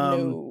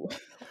 No.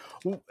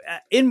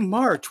 In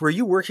March, were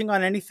you working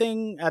on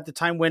anything at the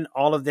time when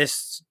all of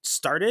this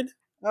started?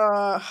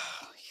 Uh,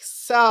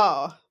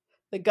 so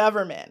the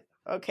government.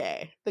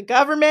 Okay. The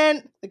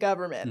government. The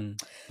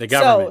So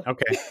government.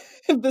 Okay.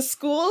 the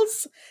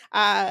schools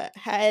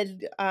had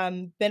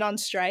been on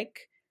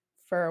strike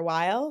for a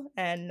while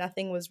and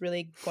nothing was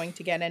really going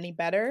to get any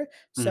better.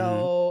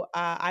 So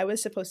I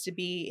was supposed to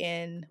be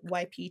in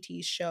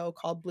YPT's show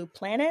called Blue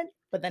Planet,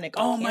 but then it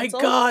got Oh my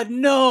canceled. God,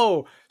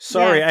 no.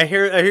 Sorry, Yeah. I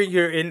hear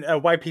you're in a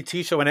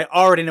YPT show and I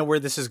already know where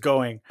this is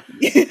going.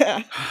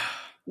 Yeah.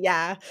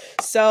 Yeah.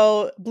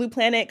 So Blue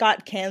Planet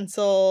got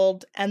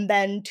canceled. And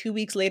then 2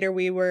 weeks later,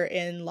 we were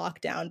in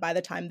lockdown by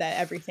the time that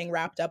everything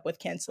wrapped up with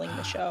canceling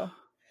the show.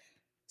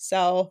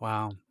 So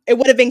Wow. it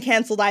would have been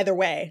canceled either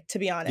way, to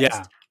be honest.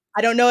 Yeah.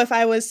 I don't know if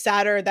I was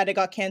sadder that it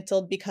got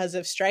canceled because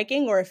of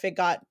striking or if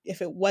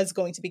it was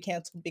going to be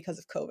canceled because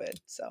of COVID.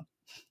 So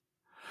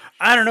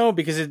I don't know,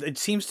 because it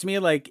seems to me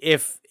like you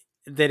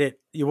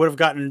would have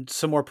gotten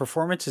some more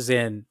performances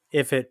in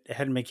if it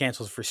hadn't been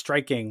canceled for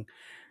striking.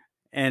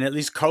 And at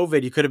least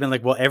COVID, you could have been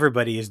like, well,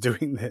 everybody is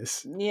doing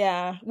this.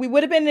 yeah, we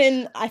would have been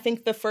in, I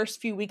think, the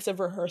first few weeks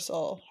of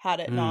rehearsal had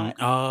it not.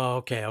 Oh,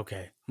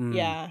 okay.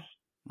 Yeah.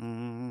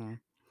 Mm.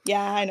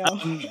 Yeah, I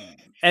know.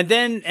 And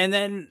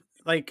then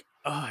like,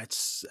 oh,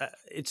 it's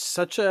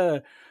such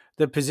the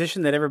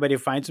position that everybody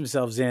finds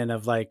themselves in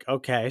of like,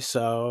 okay,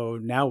 so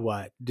now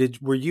what?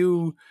 Were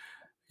you,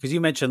 because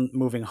you mentioned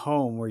moving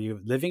home, were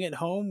you living at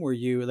home? Were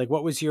you like,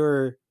 did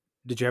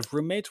you have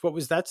roommates? What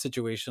was that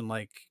situation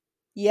like?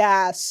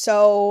 Yeah,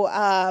 so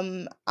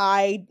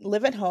I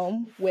live at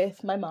home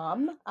with my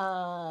mom.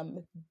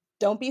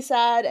 Don't be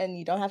sad, and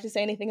you don't have to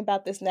say anything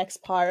about this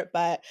next part,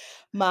 but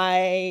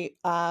my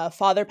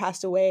father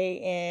passed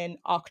away in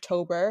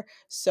October,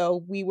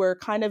 so we were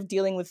kind of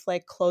dealing with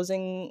like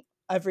closing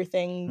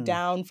everything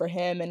down for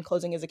him and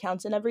closing his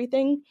accounts and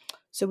everything.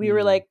 So we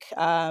were like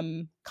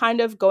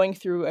kind of going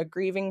through a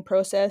grieving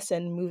process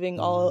and moving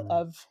all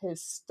of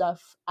his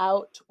stuff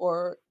out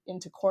or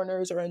into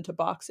corners or into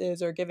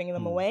boxes or giving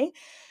them away.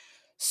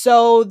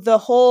 So the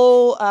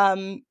whole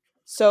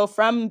so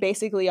from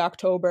basically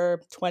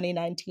October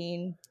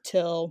 2019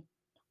 till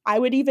I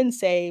would even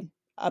say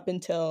up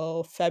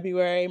until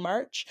February,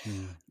 March,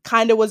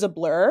 kind of was a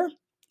blur.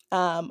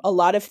 A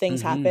lot of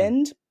things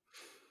happened,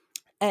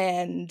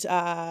 and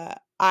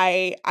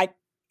I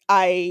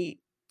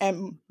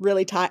am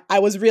really tired. I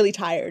was really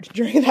tired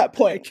during that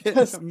point. I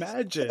can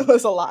imagine. It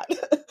was a lot.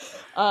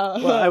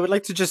 Well, I would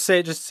like to just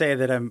say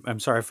that I'm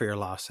sorry for your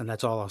loss, and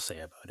that's all I'll say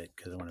about it,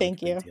 because I want to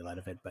make a big deal out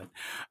of it. But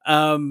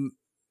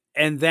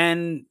and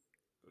then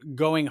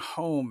going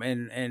home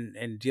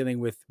and dealing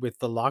with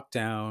the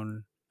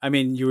lockdown. I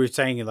mean, you were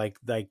saying like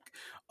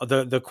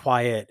the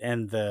quiet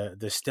and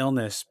the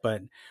stillness,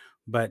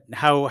 but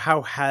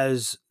how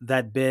has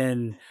that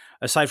been,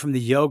 aside from the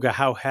yoga?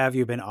 How have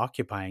you been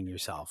occupying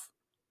yourself?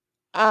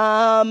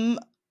 A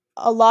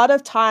lot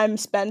of time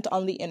spent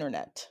on the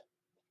internet.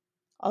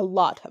 A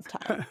lot of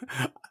time.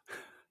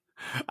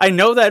 I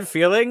know that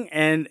feeling,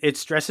 and it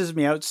stresses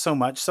me out so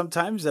much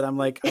sometimes that I'm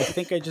like, I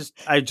think I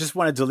just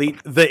want to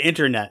delete the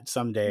internet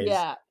some days.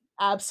 Yeah,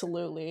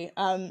 absolutely.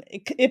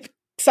 It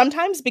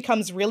sometimes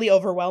becomes really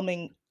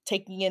overwhelming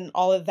taking in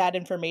all of that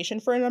information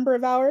for a number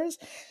of hours.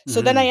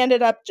 So then I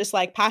ended up just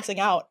like passing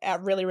out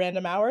at really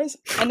random hours.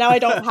 And now I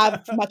don't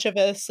have much of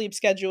a sleep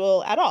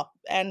schedule at all.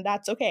 And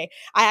that's okay.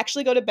 I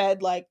actually go to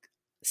bed like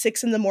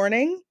 6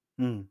 a.m.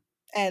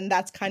 and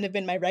that's kind of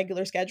been my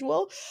regular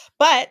schedule.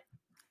 But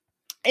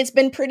it's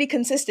been pretty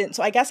consistent.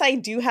 So I guess I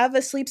do have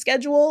a sleep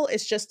schedule.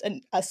 It's just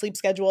a sleep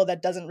schedule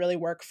that doesn't really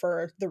work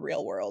for the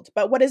real world.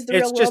 But what is the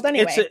It's real world just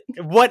anyway?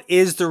 what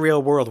is the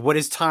real world? What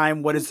is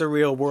time? What is the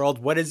real world?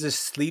 What is a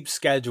sleep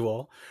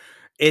schedule?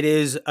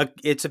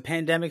 It's a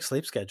pandemic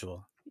sleep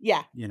schedule.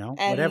 Yeah. And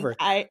Whatever.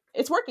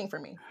 it's working for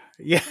me.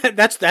 Yeah,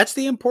 that's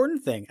the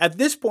important thing at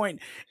this point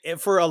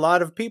for a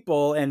lot of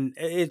people, and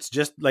it's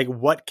just like,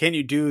 what can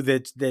you do?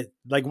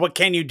 What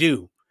can you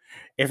do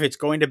if it's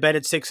going to bed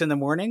at 6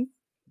 a.m?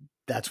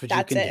 That's what you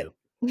That's can it.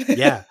 do.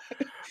 Yeah.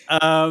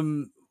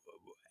 Um,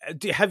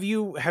 have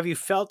you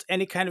felt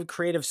any kind of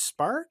creative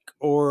spark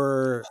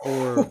or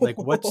like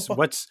what's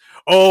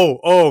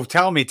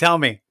tell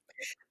me.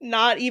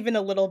 Not even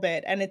a little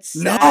bit. And it's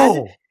sad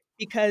No.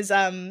 because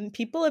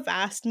people have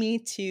asked me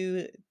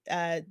to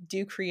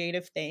do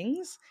creative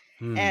things,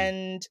 Hmm.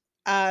 and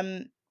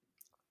um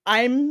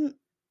I'm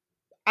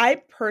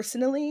I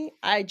personally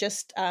I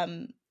just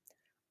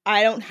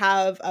I don't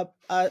have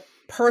a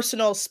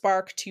personal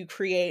spark to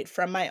create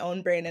from my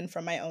own brain and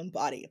from my own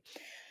body.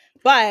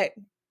 But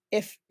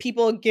if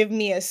people give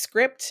me a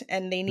script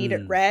and they need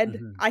it Hmm. read,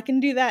 Hmm. I can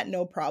do that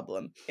no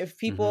problem. If Hmm.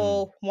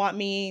 people want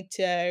me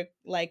to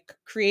like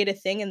create a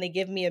thing and they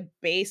give me a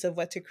base of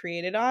what to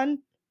create it on,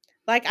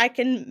 like I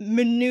can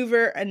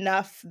maneuver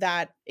enough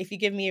that if you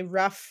give me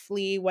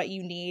roughly what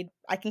you need,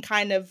 I can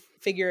kind of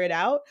figure it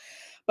out.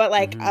 But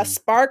like a Hmm.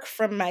 spark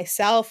from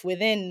myself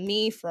within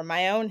me from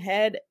my own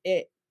head,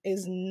 it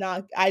is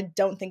not, I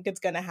don't think it's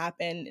going to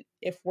happen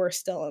if we're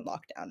still in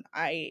lockdown.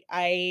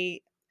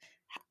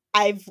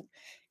 I've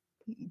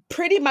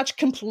pretty much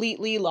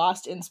completely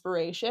lost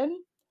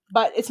inspiration,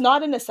 but it's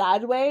not in a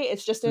sad way.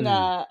 It's just in Hmm.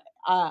 a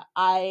uh,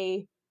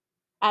 I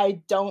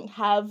I don't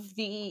have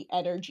the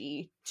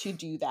energy to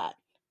do that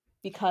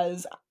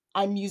because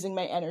I'm using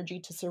my energy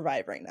to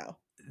survive right now.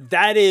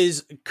 That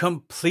is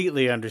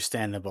completely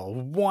understandable.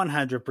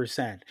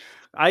 100%.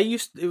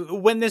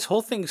 When this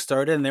whole thing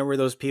started, and there were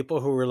those people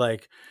who were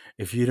like,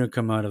 if you don't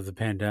come out of the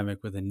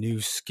pandemic with a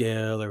new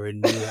skill or a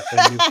new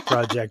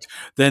project,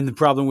 then the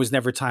problem was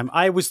never time.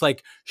 I was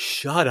like,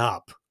 shut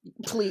up.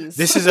 Please.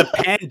 This is a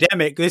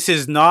pandemic. This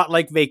is not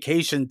like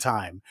vacation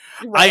time.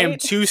 I am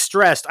Right? too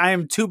stressed. I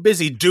am too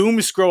busy doom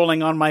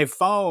scrolling on my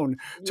phone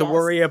to Yes.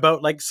 worry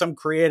about like some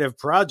creative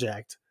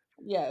project.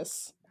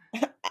 Yes.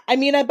 I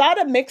mean, I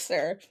bought a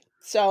mixer,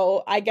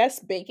 so I guess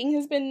baking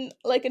has been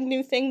like a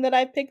new thing that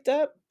I picked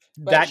up,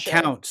 but That sure.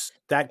 counts.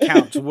 That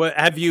counts. What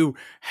have you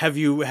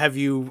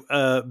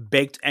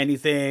baked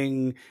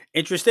anything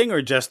interesting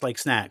or just like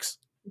snacks?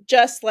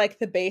 Just like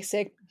the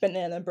basic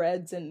banana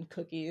breads and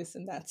cookies,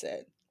 and that's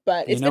it.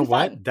 But You it's know been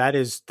fun. what?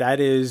 That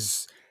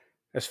is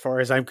as far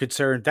as I'm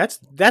concerned,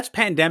 that's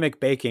pandemic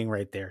baking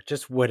right there.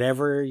 Just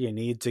whatever you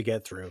need to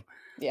get through.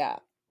 Yeah.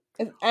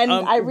 And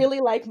I really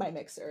like my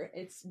mixer.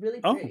 It's really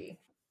Oh, pretty.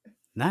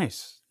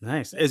 nice.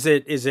 Nice. Yeah. Is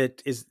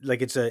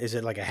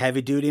it like a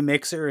heavy duty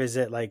mixer? Is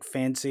it like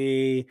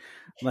fancy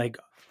like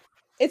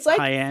It's high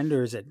like end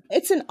or is it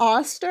it's an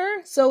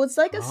Oster, so it's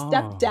like a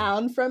step Oh,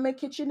 down from a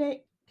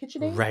KitchenAid.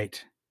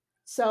 right.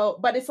 So,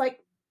 but it's like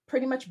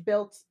pretty much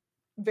built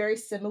very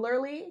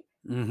similarly,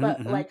 Mhm. but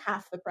Mhm. like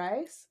half the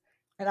price.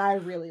 And I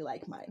really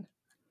like mine.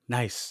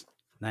 Nice.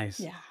 Nice.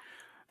 Yeah.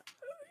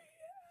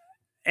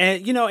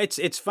 And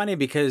it's funny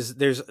because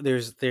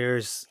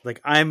there's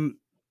like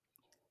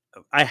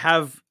I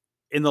have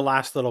in the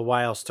last little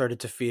while started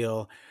to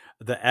feel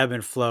the ebb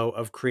and flow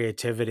of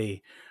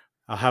creativity.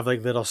 I'll have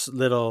like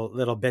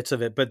little bits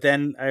of it, but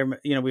then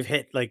we've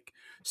hit like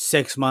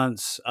 6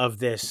 months of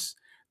this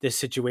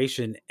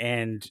situation,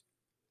 and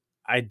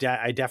I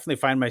definitely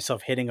find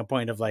myself hitting a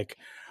point of like,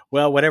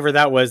 well, whatever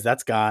that was,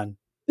 that's gone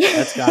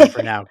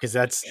for now, because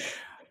that's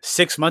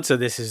 6 months of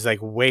this is like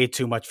way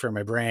too much for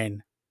my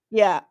brain.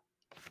 Yeah,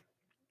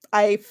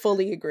 I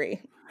fully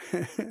agree.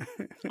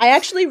 I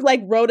actually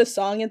like wrote a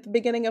song at the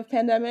beginning of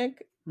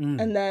pandemic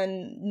Mm. and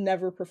then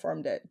never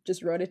performed it.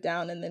 Just wrote it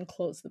down and then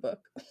closed the book.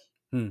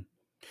 Hmm.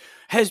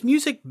 Has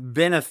music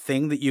been a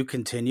thing that you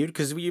continued?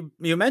 Because you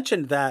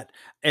mentioned that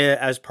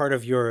as part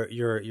of your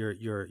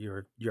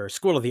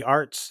School of the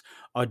Arts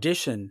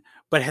audition,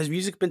 but has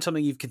music been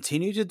something you've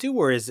continued to do,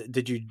 or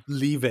did you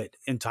leave it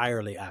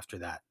entirely after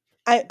that?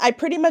 I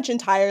pretty much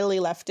entirely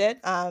left it.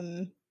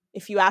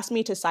 If you ask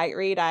me to sight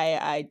read,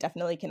 I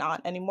definitely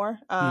cannot anymore.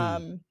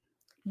 Hmm.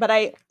 But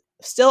I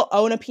still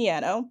own a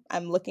piano.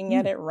 I'm looking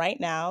at Hmm. it right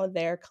now.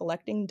 They're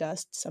collecting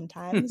dust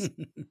sometimes,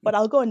 but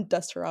I'll go and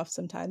dust her off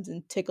sometimes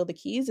and tickle the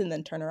keys and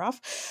then turn her off.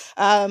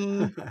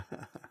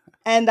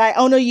 And I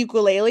own a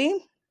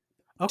ukulele.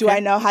 Do I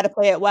Okay. know how to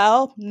play it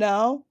well?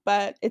 No,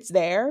 but it's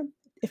there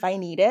if I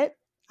need it.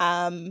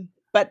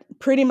 But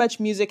pretty much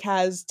music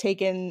has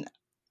taken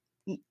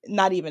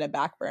not even a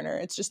back burner.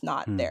 It's just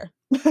not Hmm. there.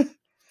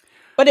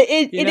 But You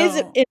it is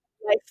know. in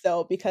life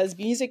though, because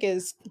music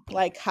is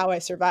like how I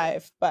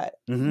survive, but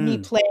me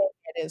Hmm. playing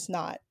it is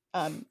not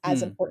as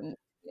Hmm. important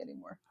to me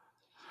anymore.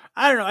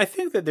 I don't know. I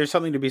think that there's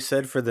something to be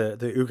said for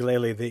the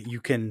ukulele that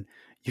you can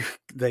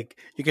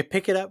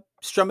pick it up,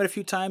 strum it a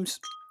few times,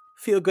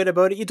 feel good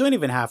about it. You don't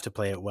even have to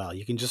play it well.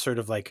 You can just sort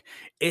of like,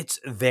 it's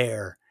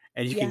there,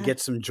 and you can Yeah. get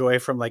some joy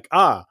from like,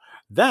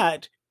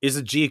 that is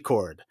a G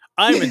chord.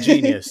 I'm a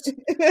genius.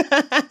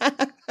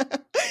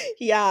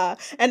 Yeah.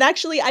 And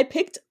actually I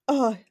picked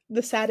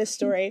the saddest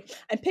story.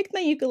 I picked my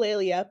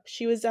ukulele up.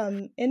 She was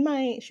in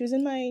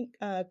my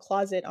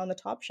closet on the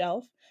top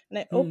shelf, and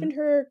I Hmm. opened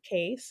her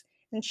case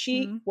and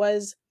she Hmm.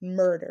 was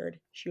murdered.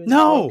 She was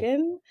No.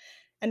 broken.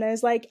 And I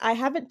was like, I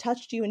haven't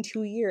touched you in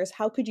 2 years.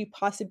 How could you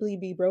possibly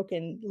be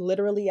broken?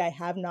 Literally, I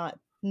have not.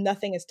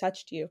 Nothing has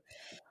touched you.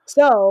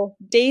 So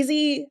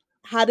Daisy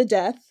had a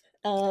death.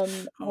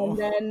 And Oh.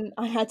 then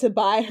I had to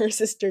buy her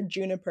sister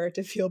Juniper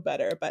to feel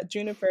better. But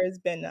Juniper has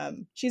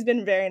been she's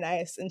been very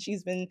nice, and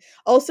she's been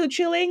also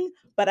chilling.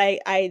 But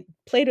I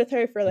played with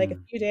her for like a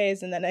Hmm. few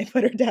days and then I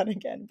put her down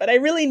again. But I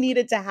really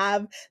needed to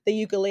have the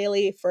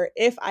ukulele for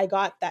if I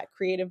got that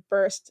creative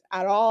burst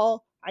at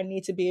all, I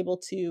need to be able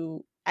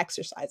to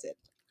exercise it.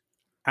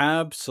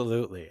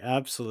 Absolutely,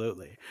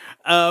 absolutely.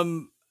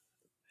 Um,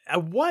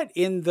 what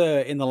in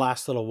the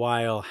last little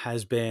while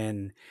has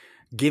been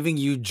giving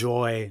you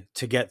joy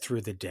to get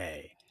through the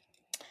day?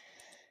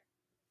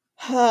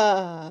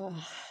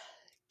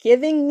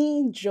 Giving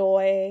me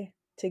joy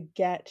to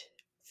get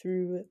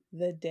through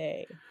the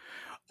day.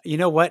 You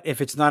know what? If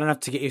it's not enough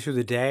to get you through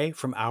the day,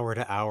 from hour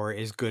to hour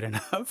is good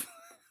enough.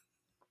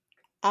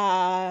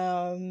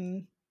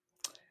 Um,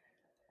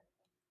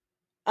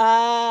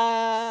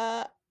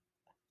 uh,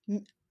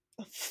 m-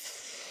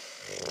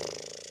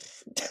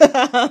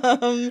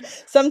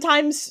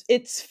 sometimes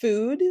it's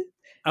food.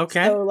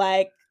 Okay. So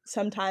like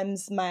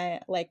sometimes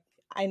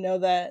I know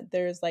that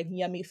there's like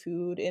yummy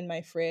food in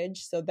my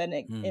fridge, so then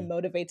it Mm.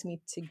 motivates me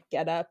to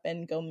get up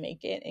and go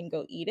make it and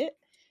go eat it.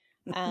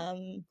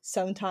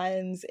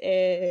 Sometimes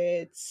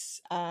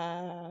it's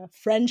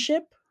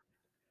friendship.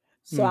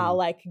 So I'll Mm.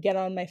 like get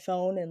on my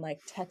phone and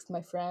like text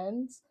my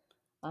friends.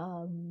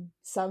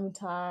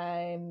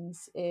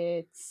 Sometimes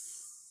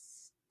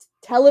it's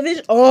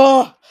television.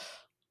 Oh,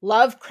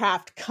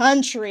 Lovecraft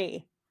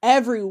Country.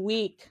 Every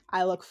week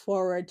I look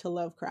forward to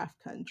Lovecraft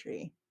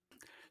Country.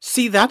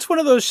 See, that's one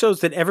of those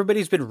shows that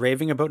everybody's been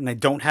raving about, and I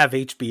don't have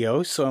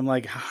HBO, so I'm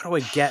like, how do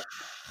I get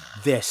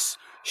this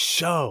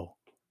show?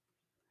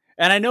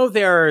 And I know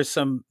there are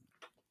some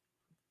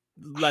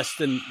less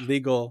than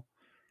legal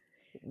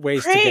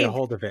ways to get a Crave.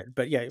 hold of it,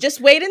 but yeah.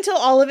 Just wait until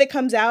all of it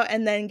comes out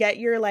and then get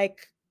your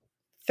like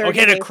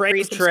Okay, 30 the day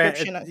free Crave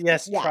subscription.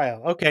 yes, Yeah.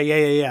 trial. Okay, yeah.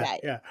 Yeah.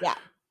 Yeah. Yeah.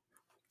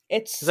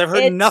 Because I've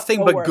heard It's nothing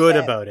so but worth good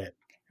it. about it.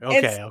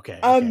 It's Okay.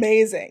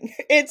 amazing.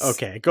 It's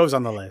Okay, it goes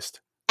on the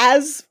list.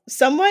 as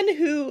someone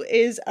who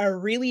is a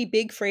really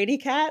big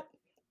fraidy cat,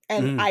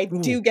 and Mm. I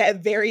Ooh. do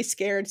get very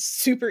scared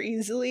super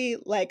easily.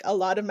 Like a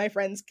lot of my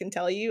friends can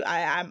tell you,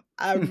 I'm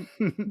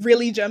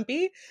really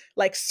jumpy,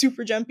 like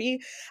super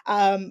jumpy.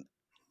 Um,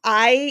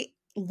 I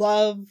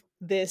love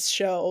this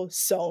show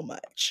so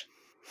much.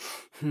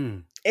 Hmm.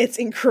 It's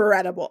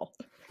incredible.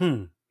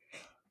 Hmm.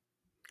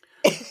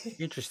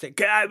 Interesting.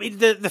 I mean,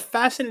 the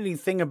fascinating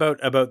thing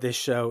about this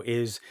show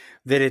is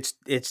that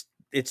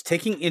it's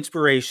taking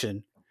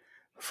inspiration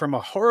from a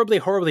horribly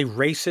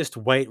racist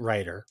white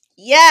writer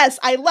Yes,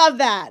 I love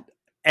that.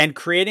 and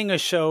creating a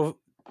show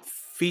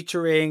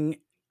featuring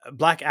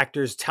black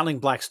actors telling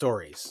black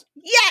stories.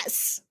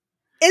 Yes.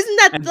 Isn't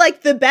that And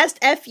like the best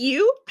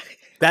FU?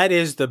 that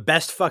is the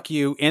best fuck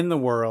you in the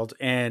world,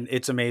 and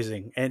it's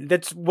amazing. And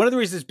that's one of the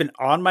reasons it's been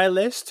on my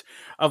list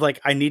of like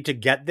I need to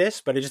get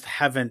this, but I just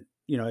haven't.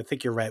 I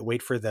think you're right.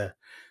 Wait for the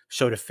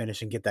show to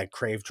finish and get that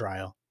Crave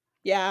trial.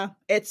 Yeah,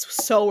 it's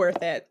so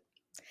worth it.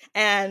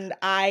 And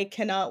I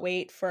cannot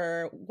wait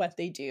for what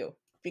they do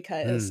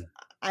because Hmm.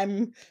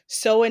 I'm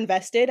so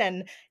invested,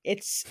 and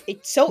it's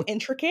so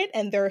intricate,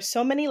 and there are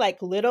so many like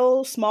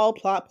little small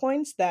plot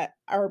points that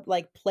are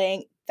like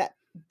playing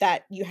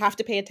that you have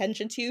to pay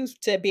attention to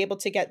be able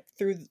to get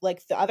through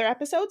like the other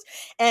episodes,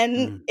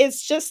 and Hmm.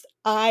 it's just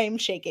I'm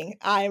shaking.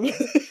 I'm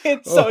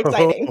it's so Oh,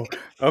 exciting.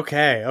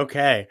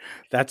 okay.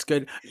 That's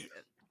good.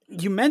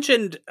 You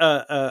mentioned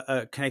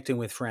connecting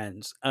with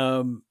friends.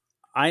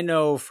 I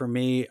know for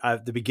me,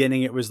 at the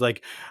beginning, it was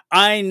like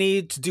I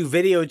need to do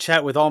video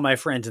chat with all my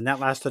friends, and that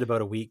lasted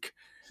about a week.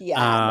 Yeah,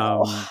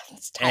 no. Um,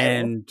 It's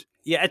tiring. and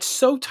yeah, it's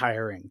so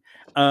tiring.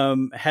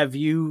 Have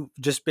you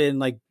just been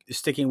like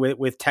sticking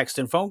with text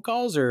and phone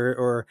calls,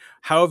 or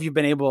how have you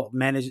been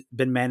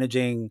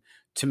managing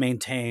to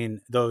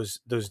maintain those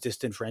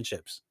distant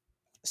friendships?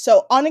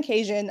 So on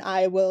occasion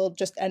I will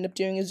just end up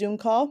doing a Zoom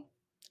call,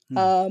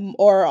 Hmm.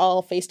 or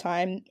I'll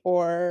FaceTime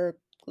or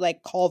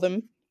like call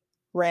them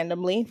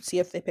randomly, see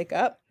if they pick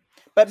up.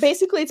 But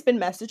basically, it's been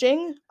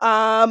messaging.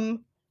 A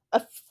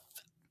f-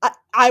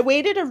 I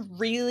waited a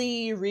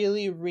really,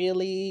 really,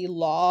 really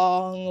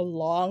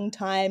long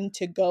time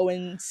to go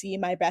and see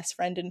my best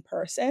friend in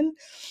person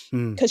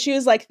Hmm. because she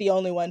was like the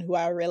only one who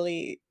I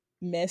really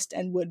missed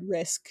and would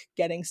risk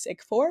getting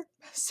sick for.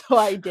 So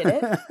I did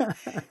it.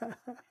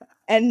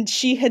 And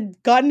she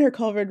had gotten her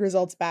COVID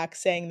results back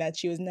saying that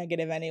she was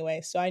negative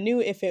anyway. So I knew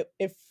if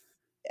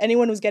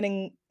anyone was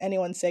getting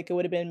anyone sick, it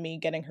would have been me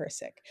getting her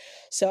sick.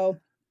 So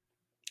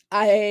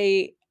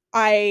I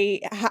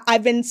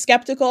I've been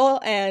skeptical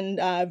and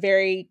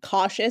very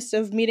cautious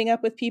of meeting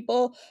up with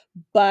people,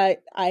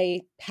 but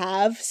I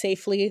have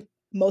safely,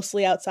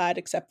 mostly outside,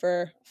 except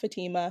for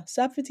Fatima.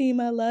 Sup,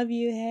 Fatima? Love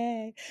you.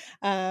 Hey.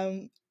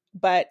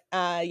 But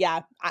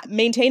yeah,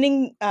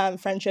 maintaining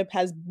friendship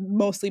has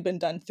mostly been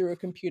done through a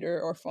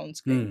computer or phone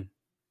screen.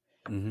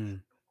 Mm-hmm.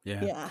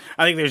 Yeah. Yeah.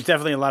 I think there's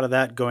definitely a lot of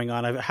that going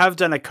on. I have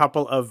done a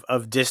couple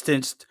of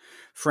distanced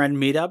friend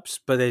meetups,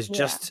 but there's Yeah.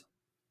 just,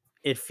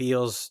 it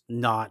feels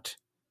not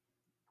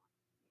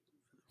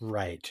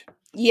right.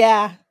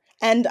 Yeah.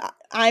 And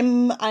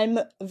I'm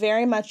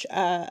very much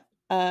uh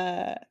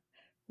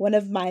one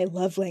of my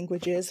love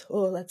languages.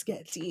 Oh, let's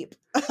get deep.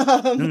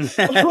 One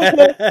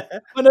of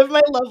one of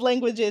my love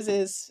languages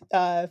is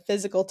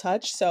physical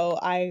touch. So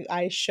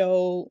I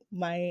show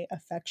my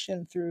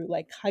affection through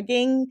like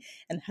hugging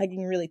and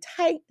hugging really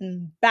tight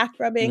and back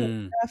rubbing and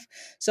Mm, stuff.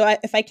 So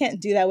if I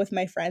can't do that with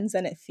my friends,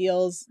 then it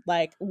feels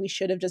like we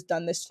should have just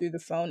done this through the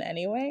phone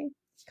anyway.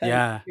 Because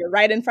yeah. you're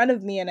right in front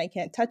of me and I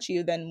can't touch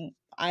you, then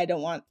I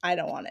don't want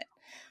it.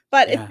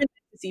 But it's Yeah. been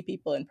nice to see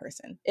people in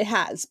person. It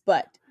has,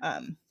 but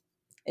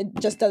it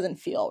just doesn't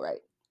feel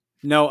right.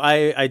 No,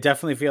 I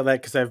definitely feel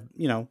that because I've,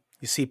 you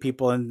see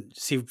people and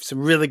see some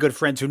really good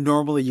friends who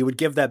normally you would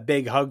give that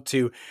big hug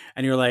to,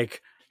 and you're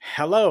like,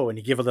 hello, and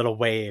you give a little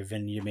wave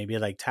and you maybe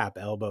like tap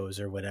elbows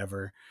or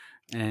whatever.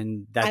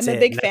 And that's I'm a it.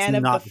 big And that's fan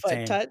of the not the foot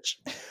same. touch.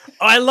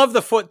 Oh, I love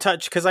the foot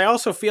touch because I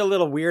also feel a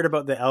little weird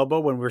about the elbow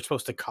when we're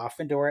supposed to cough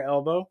into our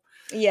elbow.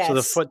 So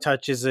the Yes. foot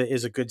touch is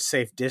a good,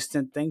 safe,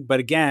 distant thing. But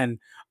again,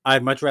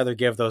 I'd much rather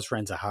give those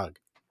friends a hug.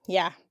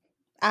 Yeah,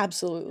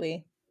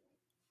 absolutely.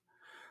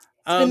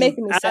 It's been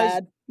making me As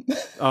sad.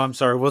 Oh, I'm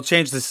sorry. We'll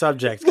change the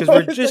subject because No,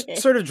 we're it's just okay.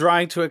 sort of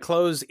drawing to a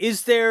close.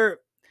 Is there,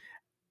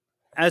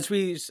 I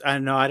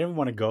don't know, I didn't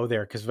want to go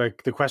there because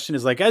like the question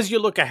is like, as you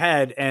look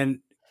ahead, and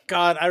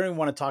God, I don't even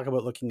want to talk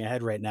about looking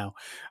ahead right now,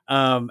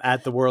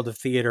 at the world of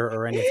theater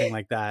or anything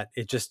like that.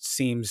 It just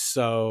seems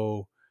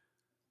so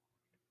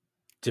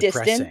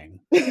Distant. depressing.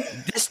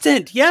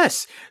 Distant,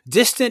 yes,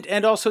 distant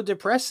and also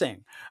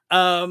depressing.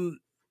 Um,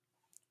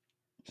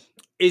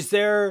 is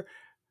there?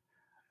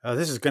 Oh,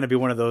 this is going to be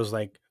one of those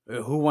like,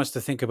 who wants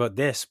to think about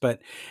this?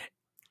 But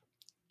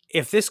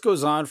if this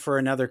goes on for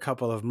another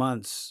couple of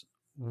months,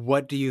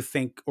 what do you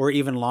think, or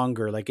even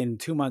longer, like in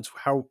 2 months,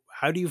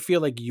 how do you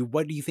feel like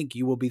what do you think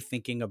you will be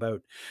thinking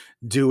about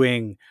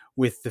doing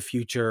with the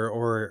future,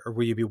 or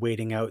will you be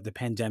waiting out the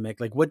pandemic?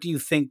 Like, what do you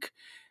think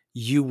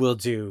you will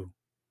do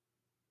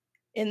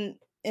In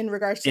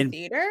regards to in,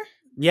 theater?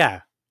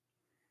 yeah.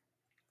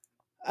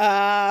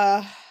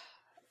 Uh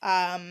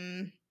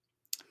um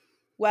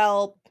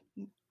well,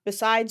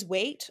 besides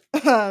wait,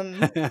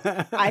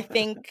 I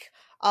think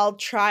I'll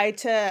try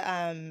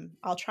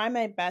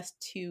my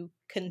best to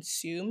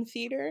consume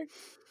theater.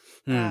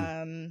 Hmm.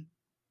 Um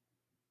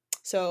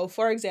so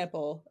for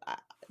example,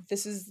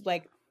 this is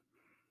like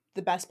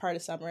the best part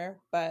of summer,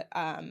 but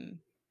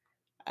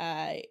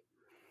uh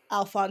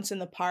Alphonse in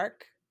the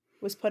Park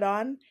was put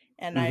on,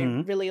 and I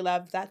Mm-hmm. really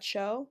loved that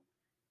show.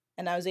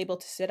 And I was able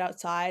to sit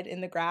outside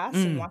in the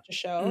grass and Mm. watch a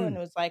show, and Mm. it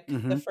was like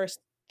the Mm-hmm.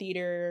 first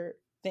theater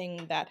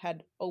thing that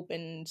had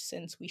opened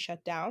since we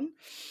shut down.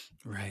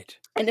 Right.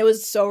 And it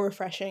was so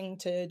refreshing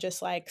to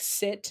just like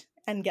sit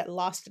and get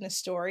lost in a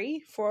story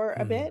for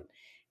a Mm. bit.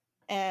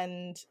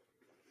 And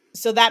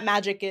so that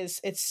magic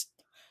it's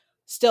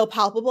still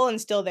palpable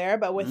and still there,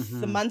 but with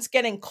the Mm-hmm. months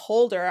getting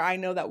colder, I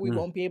know that we Mm.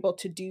 won't be able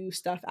to do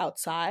stuff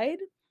outside.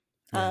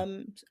 Yeah.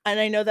 And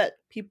I know that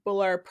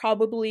people are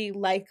probably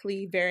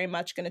likely very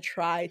much going to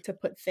try to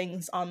put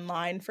things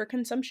online for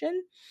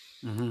consumption.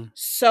 Mm-hmm.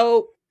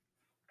 So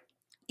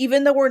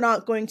even though we're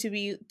not going to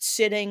be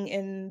sitting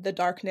in the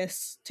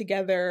darkness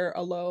together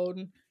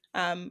alone,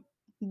 um,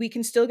 we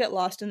can still get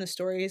lost in the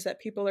stories that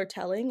people are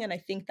telling. And I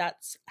think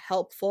that's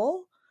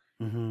helpful.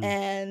 Mm-hmm.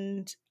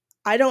 And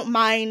I don't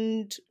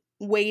mind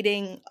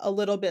waiting a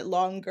little bit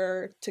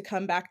longer to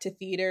come back to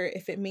theater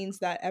if it means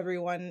that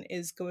everyone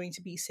is going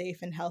to be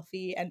safe and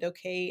healthy and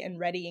okay and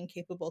ready and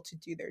capable to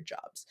do their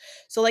jobs.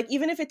 So like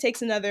even if it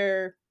takes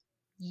another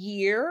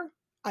year,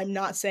 I'm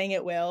not saying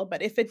it will,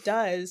 but if it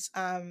does,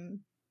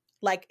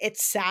 like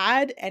it's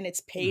sad and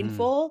it's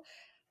Mm-hmm. painful,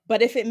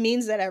 but if it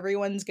means that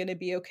everyone's going to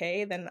be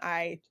okay, then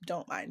I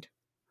don't mind.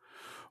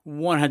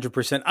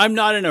 100%. I'm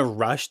not in a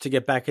rush to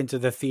get back into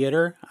the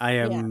theater.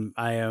 Yeah.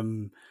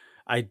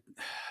 I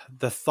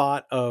the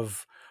thought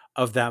of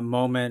that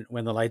moment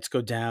when the lights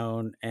go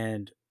down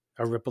and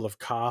a ripple of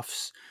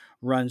coughs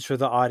runs through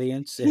the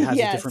audience, it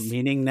has a different Yes.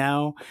 meaning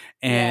now,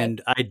 Yes.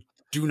 and I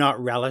do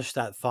not relish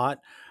that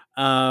thought.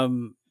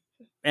 Um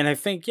and I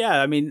think,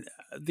 yeah, I mean,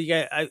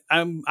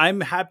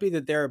 I'm happy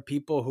that there are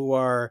people who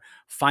are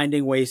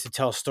finding ways to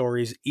tell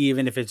stories,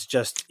 even if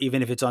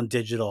it's on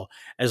digital.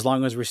 As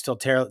long as we're still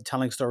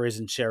telling stories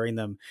and sharing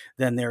them,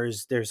 then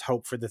there's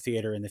hope for the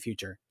theater in the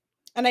future.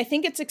 And I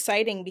think it's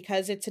exciting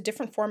because it's a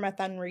different format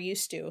than we're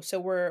used to. So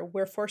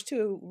we're forced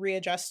to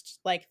readjust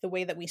like the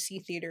way that we see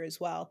theater as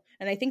well.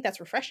 And I think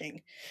that's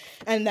refreshing.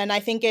 And then I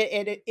think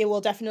it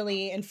will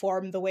definitely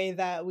inform the way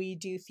that we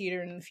do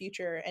theater in the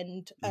future,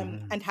 and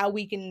how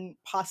we can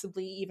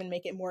possibly even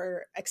make it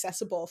more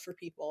accessible for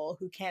people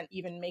who can't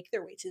even make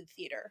their way to the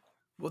theater.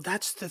 Well,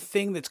 that's the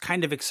thing that's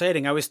kind of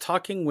exciting. I was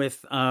talking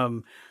with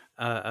some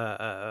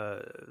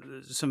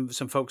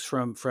folks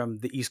from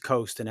the East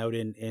Coast and out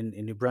in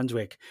New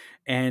Brunswick,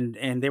 and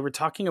they were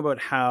talking about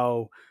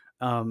how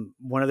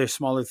one of their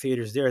smaller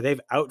theaters there,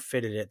 they've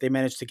outfitted it. They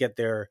managed to get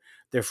their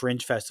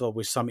Fringe Festival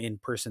with some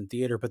in-person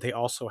theater, but they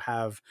also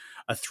have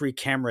a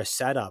 3-camera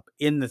setup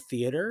in the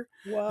theater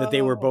that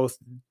they were Whoa. both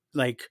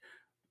like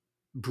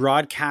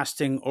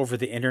broadcasting over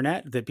the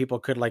internet, that people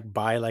could like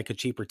buy like a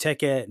cheaper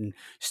ticket and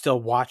still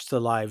watch the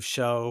live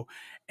show.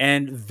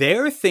 And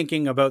they're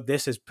thinking about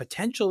this as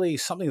potentially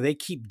something they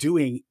keep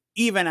doing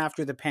even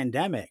after the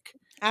pandemic.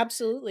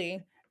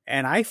 Absolutely.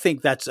 And I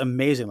think that's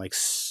amazing, like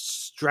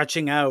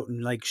stretching out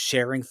and like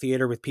sharing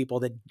theater with people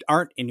that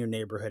aren't in your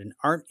neighborhood and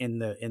aren't in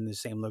the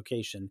same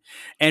location,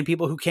 and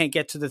people who can't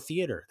get to the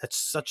theater.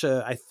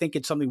 I think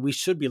it's something we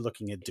should be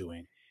looking at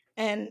doing.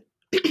 And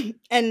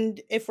and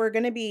if we're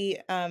going to be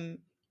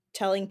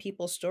telling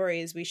people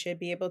stories, we should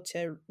be able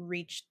to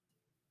reach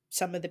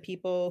some of the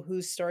people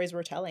whose stories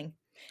we're telling,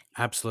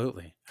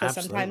 Absolutely. because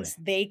Absolutely. sometimes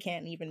they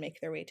can't even make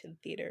their way to the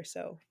theater.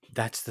 So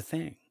That's the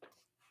thing.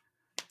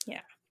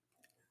 yeah.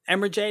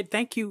 Emma Jade,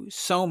 thank you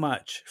so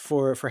much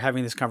for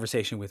having this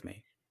conversation with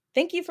me.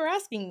 Thank you for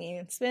asking me.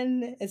 It's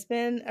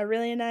been a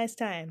really nice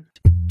time.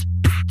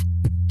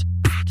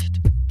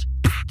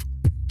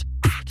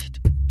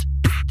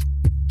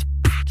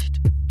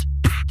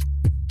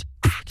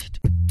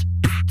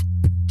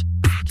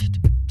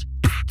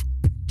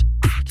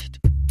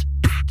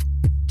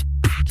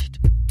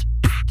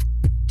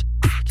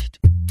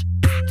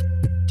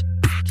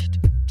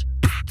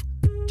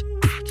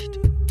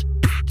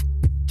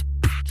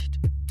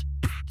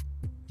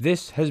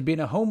 This has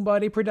been a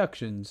Homebody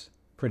Productions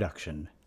production.